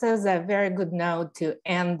you. This is a very good note to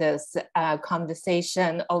end this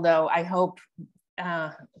conversation, although I hope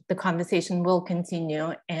the conversation will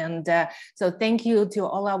continue. And so thank you to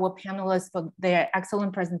all our panelists for their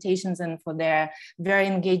excellent presentations and for their very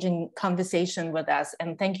engaging conversation with us.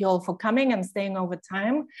 And thank you all for coming and staying over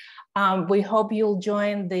time. We hope you'll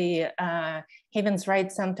join the Havens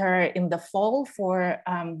Right Center in the fall for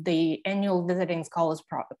the annual Visiting Scholars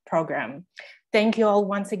program. Thank you all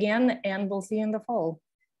once again, and we'll see you in the fall.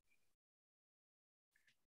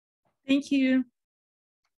 Thank you.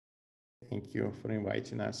 Thank you for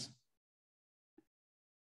inviting us.